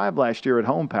 3-5 last year at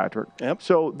home, Patrick. Yep.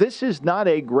 So this is not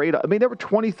a great – I mean, they were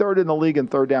 23rd in the league in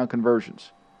third down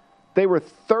conversions. They were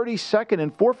 32nd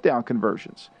in fourth down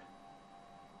conversions.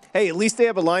 Hey, at least they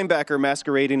have a linebacker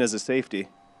masquerading as a safety.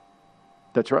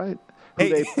 That's right. Who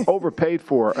they overpaid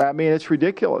for. I mean, it's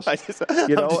ridiculous. I just do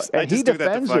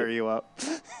that to fire you up.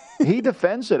 He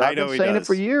defends it. I've been saying it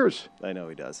for years. I know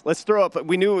he does. Let's throw up.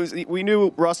 We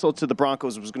knew Russell to the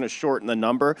Broncos was going to shorten the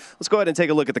number. Let's go ahead and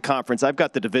take a look at the conference. I've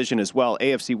got the division as well.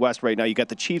 AFC West right now. You got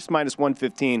the Chiefs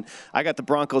 -115. I got the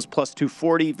Broncos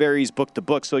 +240. Varies book to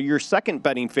book. So your second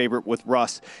betting favorite with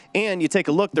Russ. And you take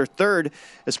a look. They're third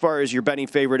as far as your betting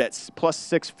favorite at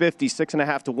 +650,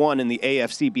 6.5 to 1 in the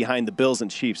AFC behind the Bills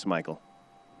and Chiefs, Michael.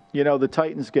 The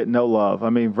Titans get no love. I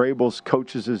mean, Vrabel's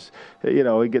coaches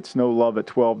he gets no love at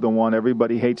 12-1.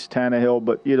 Everybody hates Tannehill,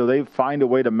 but, they find a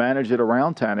way to manage it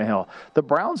around Tannehill. The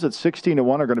Browns at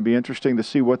 16-1 are going to be interesting to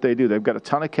see what they do. They've got a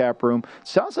ton of cap room.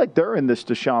 Sounds like they're in this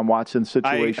Deshaun Watson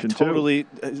situation, too. I'm reading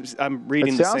the same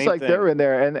thing. It sounds like they're in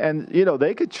there. And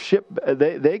they could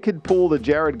they could pull the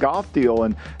Jared Goff deal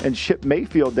and ship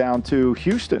Mayfield down to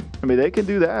Houston. I mean, they can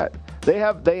do that. They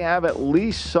have at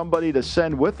least somebody to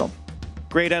send with them.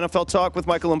 Great NFL talk with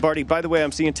Michael Lombardi. By the way,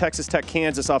 I'm seeing Texas Tech,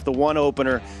 Kansas off the one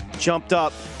opener. Jumped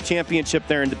up championship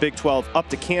there in the Big 12, up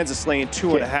to Kansas laying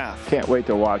 2.5. Can't wait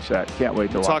to watch that. Can't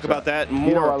wait to watch that. Talk about that and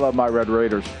more. I love my Red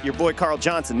Raiders. Your boy Carl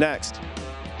Johnson next.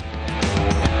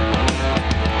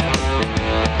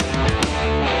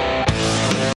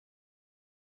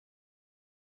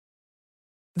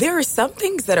 There are some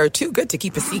things that are too good to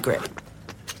keep a secret.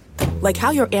 Like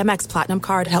how your Amex Platinum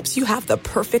card helps you have the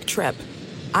perfect trip.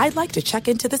 I'd like to check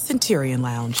into the Centurion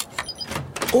Lounge.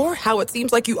 Or how it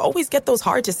seems like you always get those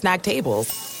hard-to-snag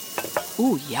tables.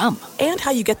 Ooh, yum. And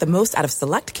how you get the most out of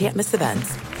select can't-miss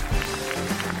events.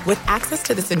 With access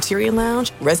to the Centurion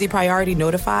Lounge, Resi Priority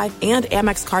Notified, and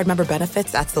Amex card member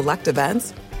benefits at select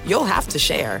events, you'll have to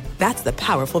share. That's the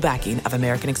powerful backing of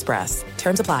American Express.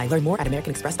 Terms apply. Learn more at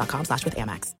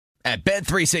americanexpress.com/withAmex. At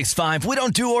Bet365, we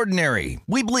don't do ordinary.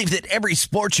 We believe that every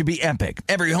sport should be epic.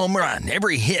 Every home run,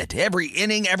 every hit, every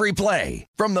inning, every play.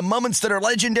 From the moments that are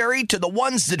legendary to the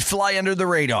ones that fly under the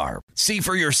radar. See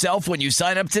for yourself when you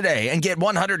sign up today and get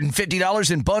 $150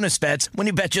 in bonus bets when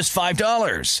you bet just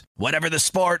 $5. Whatever the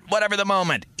sport, whatever the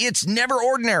moment, it's never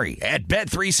ordinary at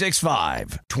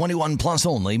Bet365. 21 plus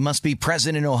only. Must be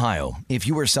present in Ohio. If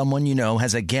you or someone you know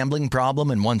has a gambling problem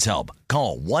and wants help,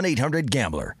 call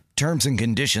 1-800-GAMBLER. Terms and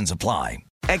conditions apply.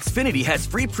 Xfinity has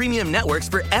free premium networks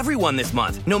for everyone this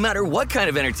month, no matter what kind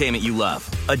of entertainment you love.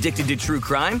 Addicted to true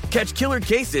crime? Catch killer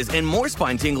cases and more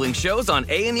spine-tingling shows on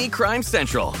A&E Crime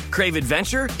Central. Crave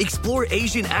adventure? Explore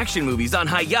Asian action movies on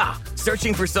Hi-YAH.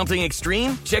 Searching for something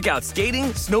extreme? Check out skating,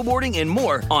 snowboarding, and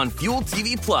more on Fuel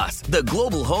TV Plus, the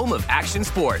global home of action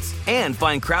sports. And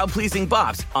find crowd-pleasing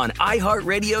bops on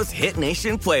iHeartRadio's Hit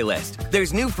Nation playlist.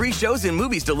 There's new free shows and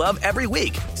movies to love every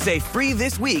week. Say free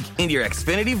this week in your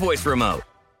Xfinity voice remote.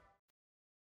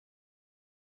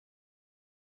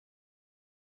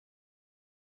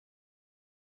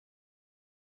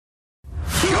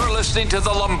 You're listening to the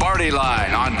Lombardi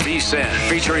Line on VSiN,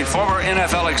 featuring former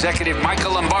NFL executive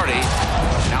Michael Lombardi.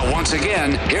 Now, once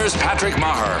again, here's Patrick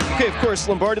Maher. Okay, of course,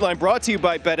 Lombardi Line brought to you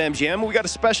by BetMGM. We got a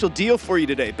special deal for you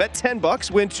today. Bet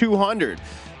 $10, win $200.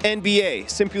 NBA.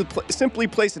 Simply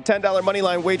place a $10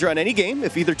 moneyline wager on any game.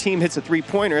 If either team hits a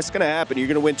three-pointer, it's going to happen. You're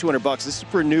going to win $200. This is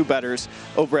for new bettors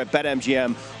over at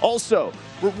BetMGM. Also,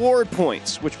 reward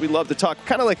points, which we love to talk,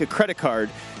 kind of like a credit card.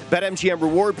 BetMGM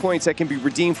reward points that can be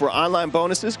redeemed for online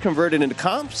bonuses converted into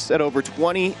comps at over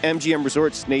 20 MGM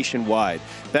resorts nationwide.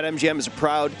 BetMGM is a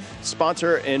proud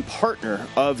sponsor and partner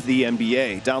of the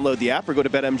NBA. Download the app or go to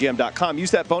BetMGM.com.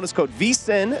 Use that bonus code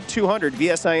VSIN200,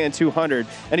 VSIN 200.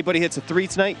 Anybody hits a three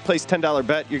tonight, place $10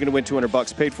 bet, you're going to win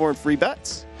 $200 paid for in free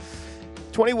bets.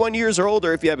 21 years or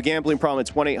older, if you have a gambling problem,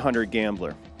 it's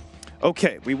 1-800-GAMBLER.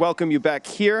 Okay, we welcome you back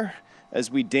here as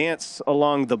we dance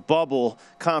along the bubble.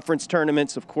 Conference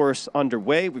tournaments, of course,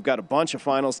 underway. We've got a bunch of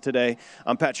finals today.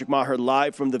 I'm Patrick Maher,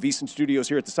 live from the VSiN studios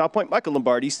here at the South Point. Michael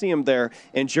Lombardi, see him there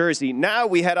in Jersey. Now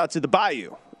we head out to the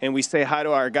Bayou and we say hi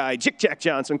to our guy, Jack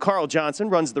Johnson. Carl Johnson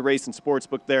runs the race and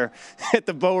sportsbook there at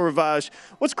the Beau Rivage.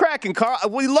 What's cracking, Carl?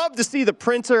 We love to see the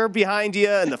printer behind you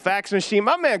and the fax machine.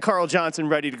 My man Carl Johnson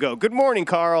ready to go. Good morning,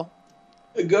 Carl.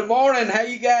 Good morning. How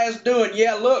you guys doing?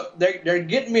 Yeah, look, they're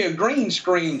getting me a green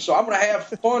screen, so I'm going to have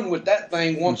fun with that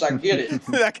thing once I get it.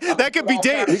 that could be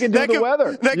dangerous. You can do the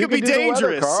weather. That could be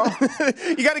dangerous.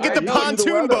 You got to get the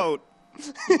pontoon boat.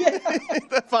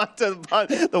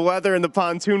 The weather and the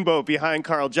pontoon boat behind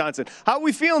Carl Johnson. How are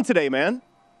we feeling today, man?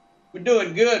 We're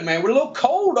doing good, man. We're a little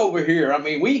cold over here. I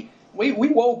mean, we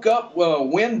woke up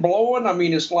wind blowing. I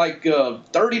mean, it's like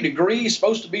 30 degrees,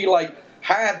 supposed to be like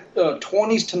high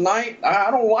 20s tonight. I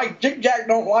don't like, Jack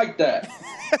don't like that.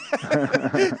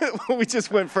 We just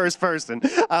went first person.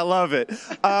 I love it.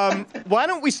 Why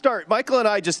don't we start? Michael and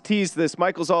I just teased this.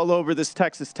 Michael's all over this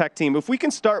Texas Tech team. If we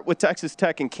can start with Texas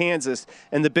Tech and Kansas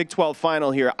and the Big 12 final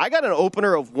here. I got an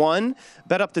opener of 1,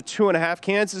 bet up to 2.5.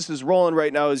 Kansas is rolling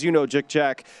right now, as you know,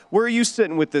 Jack. Where are you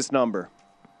sitting with this number?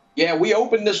 Yeah, we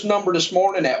opened this number this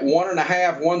morning at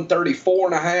 1.5,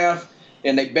 134.5.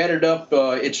 And they bet it up.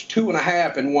 It's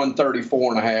 2.5 and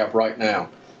 134.5 right now.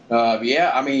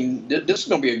 Yeah, I mean, this is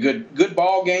going to be a good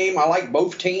ball game. I like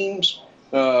both teams.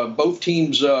 Both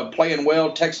teams playing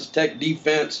well. Texas Tech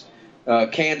defense,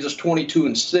 Kansas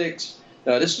 22-6.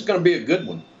 This is going to be a good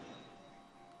one.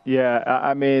 Yeah,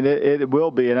 I mean, it will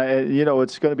be. And,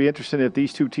 it's going to be interesting if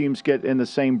these two teams get in the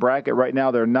same bracket. Right now,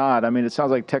 they're not. I mean, it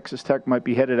sounds like Texas Tech might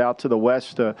be headed out to the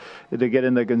West to get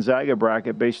in the Gonzaga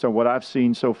bracket based on what I've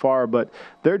seen so far. But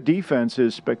their defense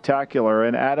is spectacular,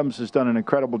 and Adams has done an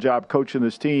incredible job coaching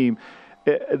this team.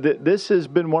 This has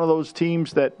been one of those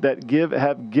teams that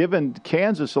have given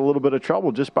Kansas a little bit of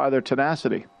trouble just by their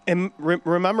tenacity. And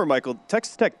remember, Michael,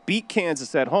 Texas Tech beat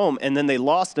Kansas at home, and then they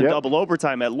lost in double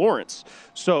overtime at Lawrence.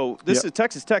 So this is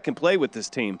Texas Tech can play with this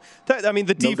team. I mean,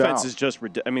 the defense is just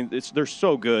 – I mean, they're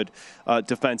so good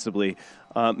defensively.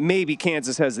 Maybe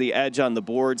Kansas has the edge on the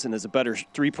boards and is a better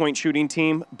three-point shooting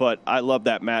team, but I love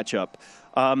that matchup.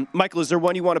 Michael, is there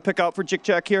one you want to pick out for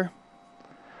Jack here?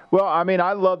 Well, I mean,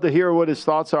 I'd love to hear what his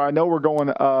thoughts are. I know we're going,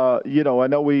 I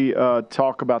know we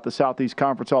talk about the Southeast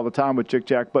Conference all the time with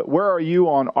Jack, but where are you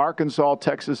on Arkansas,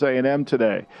 Texas A&M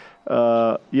today?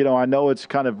 I know it's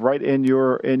kind of right in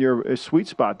your sweet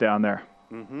spot down there.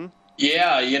 Mm-hmm.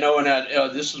 Yeah,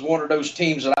 and this is one of those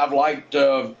teams that I've liked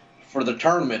for the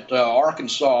tournament.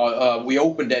 Arkansas, we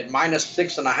opened at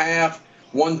 -6.5,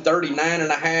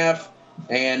 139.5,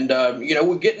 and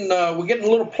we're getting a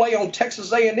little play on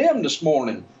Texas A&M this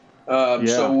morning.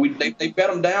 So they bet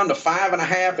them down to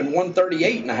 5.5 and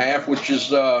 138.5, which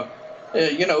is, I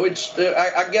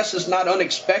guess it's not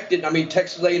unexpected. I mean,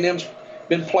 Texas A&M's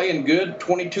been playing good,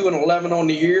 22-11 on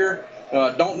the year.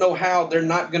 Don't know how they're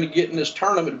not going to get in this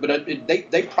tournament, but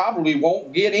they probably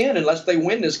won't get in unless they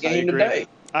win this game today.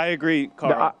 I agree,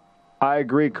 Carl. I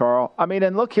agree, Carl. I mean,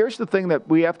 and look, here's the thing that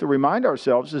we have to remind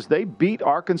ourselves is they beat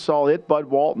Arkansas at Bud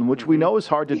Walton, which we know is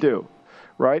hard to do.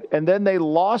 Right, and then they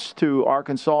lost to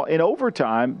Arkansas in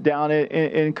overtime down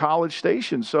in College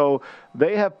Station. So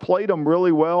they have played them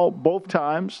really well both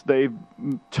times. They've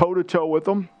toe-to-toe with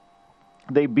them.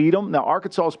 They beat them. Now,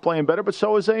 Arkansas is playing better, but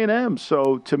so is A&M.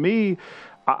 So to me,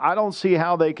 I don't see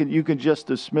how you can just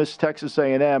dismiss Texas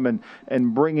A&M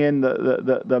and bring in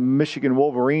the Michigan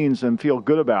Wolverines and feel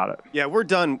good about it. Yeah, we're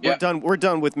done. We're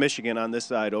done with Michigan on this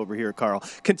side over here, Carl.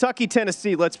 Kentucky,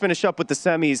 Tennessee. Let's finish up with the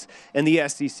semis and the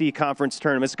SEC conference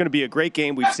tournament. It's going to be a great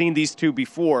game. We've seen these two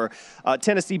before.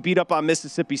 Tennessee beat up on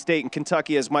Mississippi State, and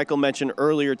Kentucky, as Michael mentioned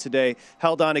earlier today,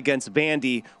 held on against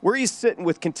Vandy. Where are you sitting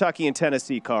with Kentucky and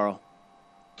Tennessee, Carl?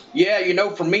 Yeah,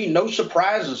 for me, no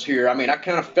surprises here. I mean, I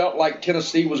kind of felt like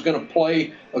Tennessee was going to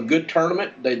play a good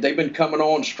tournament. They've been coming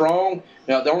on strong.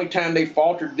 Now, the only time they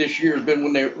faltered this year has been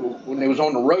when they was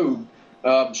on the road.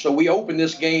 So we opened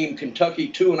this game, Kentucky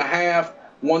 2.5,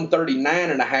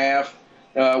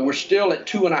 139.5. We're still at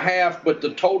 2.5, but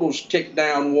the totals ticked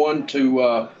down 1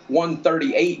 to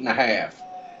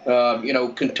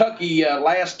 138.5. Kentucky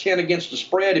last 10 against the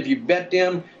spread. If you bet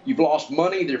them, you've lost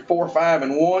money. They're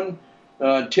 4-5-1.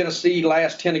 Tennessee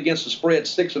last 10 against the spread,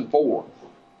 6-4.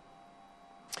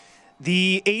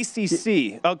 The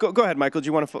ACC. Oh, go ahead, Michael. Do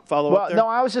you want to follow up there? No,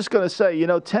 I was just going to say,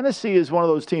 Tennessee is one of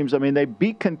those teams. I mean, they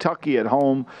beat Kentucky at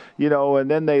home,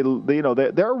 and then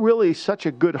they're really such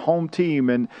a good home team.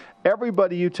 And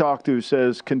everybody you talk to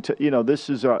says, this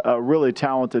is a really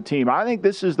talented team. I think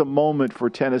this is the moment for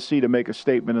Tennessee to make a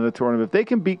statement in the tournament. If they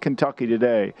can beat Kentucky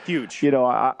today, huge.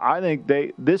 I think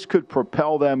this could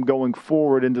propel them going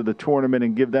forward into the tournament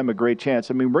and give them a great chance.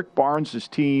 I mean, Rick Barnes'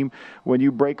 team, when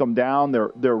you break them down,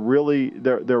 they're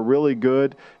really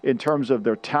good in terms of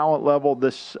their talent level.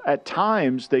 At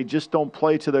times they just don't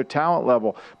play to their talent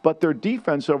level, but their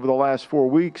defense over the last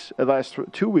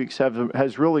 2 weeks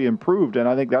has really improved, and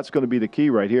I think that's going to be the key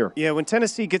right here. Yeah, when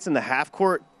Tennessee gets in the half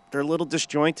court, they're a little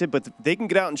disjointed, but they can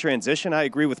get out in transition. I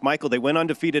agree with Michael. They went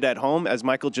undefeated at home, as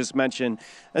Michael just mentioned.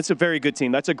 That's a very good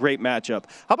team. That's a great matchup.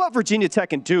 How about Virginia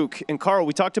Tech and Duke? And, Carl,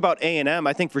 we talked about A&M.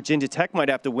 I think Virginia Tech might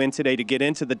have to win today to get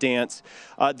into the dance.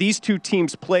 These two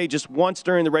teams played just once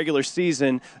during the regular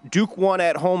season. Duke won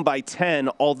at home by 10,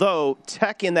 although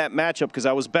Tech in that matchup, because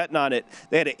I was betting on it,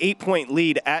 they had an 8-point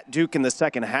lead at Duke in the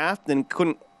second half, then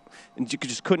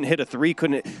just couldn't hit a three.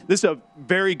 This is a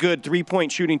very good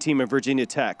three-point shooting team in Virginia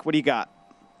Tech. What do you got?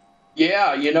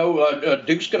 Yeah,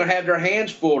 Duke's going to have their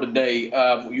hands full today.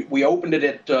 We opened it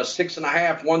at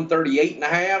 6.5,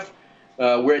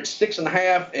 138.5. We're at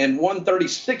 6.5 and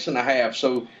 136.5.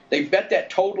 So they bet that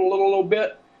total a little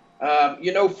bit.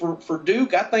 For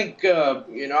Duke, I think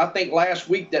last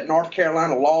week that North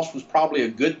Carolina loss was probably a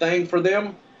good thing for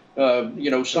them.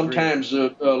 Sometimes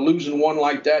losing one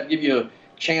like that give you a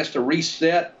chance to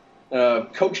reset.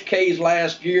 Coach K's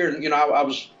last year, and I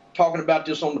was talking about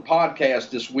this on the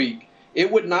podcast this week. It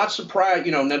would not surprise,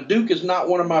 now Duke is not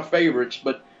one of my favorites,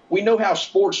 but we know how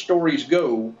sports stories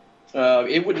go.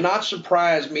 It would not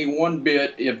surprise me one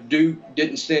bit if Duke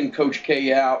didn't send Coach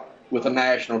K out with a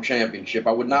national championship.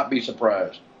 I would not be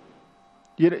surprised.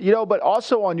 But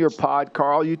also on your pod,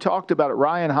 Carl, you talked about it.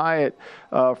 Ryan Hyatt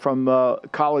from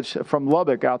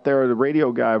Lubbock out there, the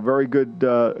radio guy, a very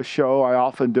good show. I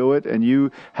often do it, and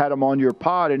you had him on your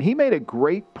pod, and he made a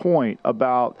great point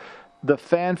about the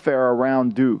fanfare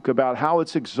around Duke, about how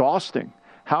it's exhausting,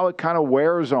 how it kind of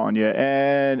wears on you,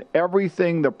 and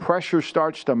everything, the pressure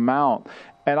starts to mount.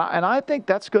 And I think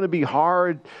that's going to be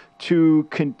hard to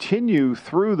continue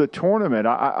through the tournament.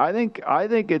 I think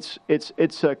it's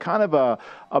a kind of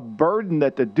a burden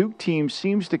that the Duke team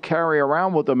seems to carry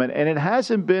around with them, and it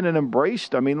hasn't been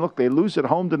embraced. I mean, look, they lose at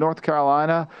home to North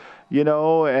Carolina,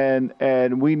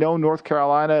 and we know North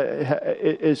Carolina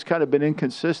has kind of been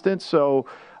inconsistent. So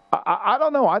I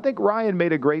don't know. I think Ryan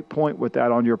made a great point with that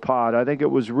on your pod. I think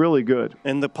it was really good.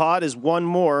 And the pod is one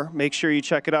more. Make sure you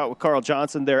check it out with Carl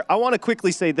Johnson there. I want to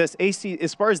quickly say this.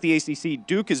 As far as the ACC,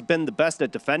 Duke has been the best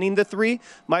at defending the three,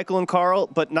 Michael and Carl,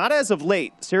 but not as of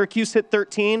late. Syracuse hit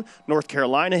 13. North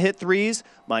Carolina hit threes.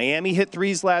 Miami hit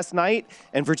threes last night.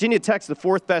 And Virginia Tech's the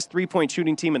fourth best three-point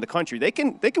shooting team in the country. They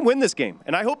can win this game.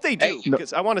 And I hope they do,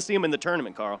 because I want to see them in the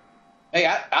tournament, Carl. Hey,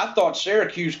 I thought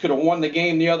Syracuse could have won the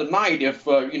game the other night if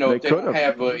they don't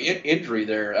have an injury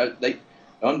there.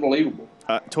 Unbelievable.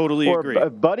 Totally agree.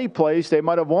 If Buddy plays, they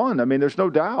might have won. I mean, there's no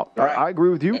doubt. Right. I agree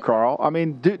with you, Carl. I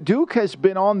mean, Duke has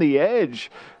been on the edge.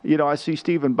 I see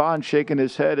Stephen Bond shaking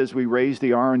his head as we raise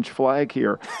the orange flag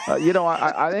here.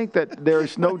 I think that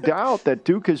there's no doubt that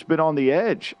Duke has been on the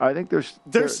edge. I think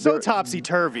they're so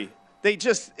topsy-turvy. They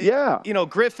just, yeah.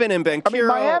 Griffin and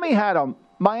Banchero. I mean,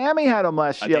 Miami had them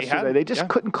yesterday. They just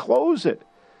couldn't close it.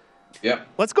 Yeah.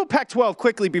 Let's go Pac-12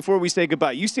 quickly before we say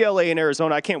goodbye. UCLA and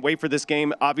Arizona. I can't wait for this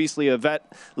game. Obviously, a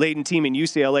vet-laden team in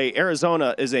UCLA.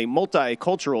 Arizona is a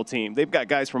multicultural team. They've got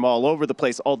guys from all over the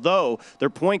place, although their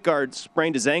point guard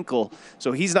sprained his ankle,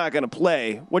 so he's not going to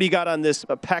play. What do you got on this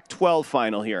Pac-12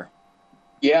 final here?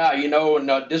 Yeah,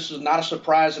 this is not a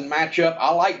surprising matchup.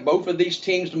 I like both of these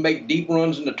teams to make deep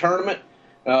runs in the tournament.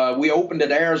 We opened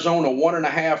at Arizona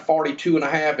 1.5,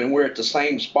 42.5, and we're at the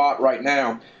same spot right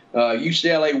now.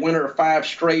 UCLA winner of 5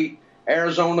 straight.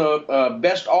 Arizona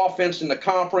best offense in the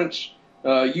conference.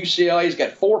 UCLA's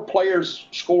got 4 players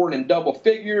scoring in double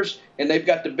figures, and they've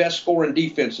got the best scoring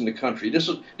defense in the country. This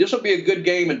will be a good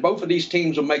game, and both of these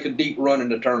teams will make a deep run in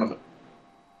the tournament.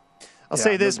 I'll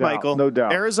say this, Michael. No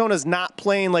doubt. Arizona's not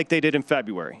playing like they did in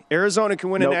February. Arizona can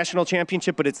win a national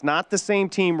championship, but it's not the same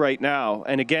team right now.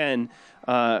 And again,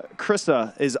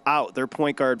 Krista is out, their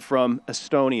point guard from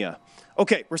Estonia.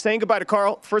 Okay, we're saying goodbye to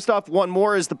Carl. First off, one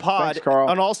more is the pod. Thanks, Carl.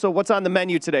 And also, what's on the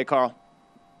menu today, Carl?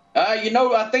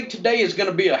 I think today is going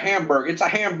to be a hamburger. It's a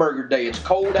hamburger day. It's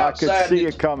cold outside. I could see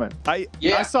it coming. I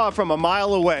saw it from a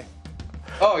mile away.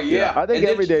 Oh, yeah. I think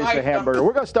every day is a hamburger.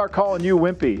 We're going to start calling you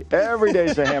Wimpy. Every day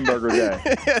is a hamburger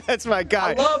day. That's my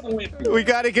guy. I love Wimpy. We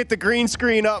got to get the green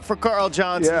screen up for Carl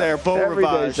Johnson there. Beau every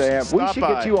day Rivage. is a hamburger. We should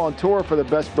get you on tour for the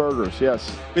best burgers,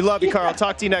 yes. We love you, Carl.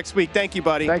 Talk to you next week. Thank you,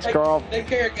 buddy. Thanks, Carl. Take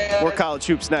care, guys. More college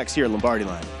hoops next here at Lombardi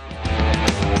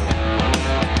Line.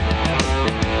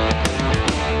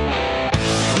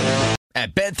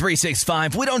 At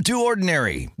Bet365, we don't do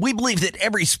ordinary. We believe that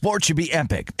every sport should be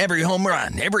epic. Every home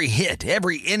run, every hit,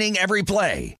 every inning, every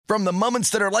play. From the moments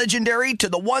that are legendary to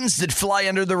the ones that fly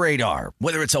under the radar.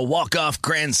 Whether it's a walk-off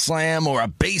grand slam or a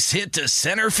base hit to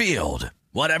center field.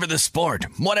 Whatever the sport,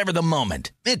 whatever the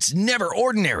moment. It's never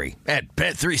ordinary at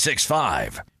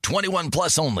Bet365. 21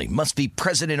 plus only. Must be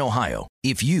present in Ohio.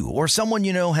 If you or someone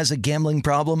you know has a gambling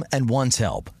problem and wants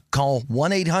help, call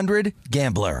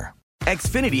 1-800-GAMBLER.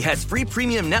 Xfinity has free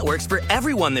premium networks for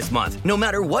everyone this month, no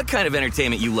matter what kind of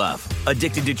entertainment you love.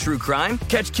 Addicted to true crime?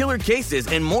 Catch killer cases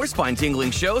and more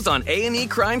spine-tingling shows on A&E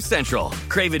Crime Central.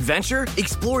 Crave adventure?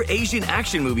 Explore Asian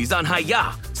action movies on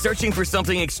Hi-Ya. Searching for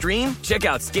something extreme? Check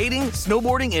out skating,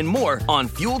 snowboarding, and more on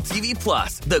Fuel TV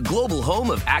Plus, the global home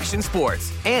of action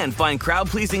sports. And find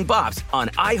crowd-pleasing bops on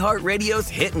iHeartRadio's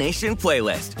Hit Nation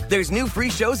playlist. There's new free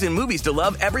shows and movies to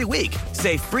love every week.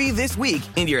 Say free this week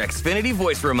in your Xfinity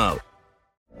voice remote.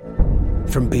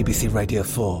 From BBC Radio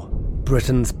 4,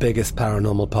 Britain's biggest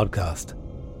paranormal podcast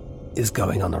is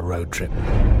going on a road trip.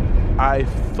 I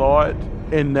thought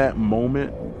in that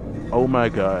moment, oh my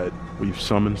God, we've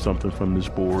summoned something from this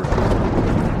board.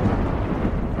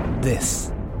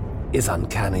 This is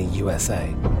Uncanny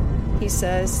USA. He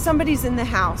says, somebody's in the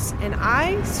house, and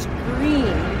I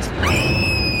screamed.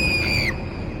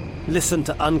 Listen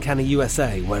to Uncanny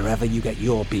USA wherever you get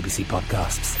your BBC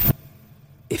podcasts,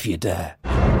 if you dare.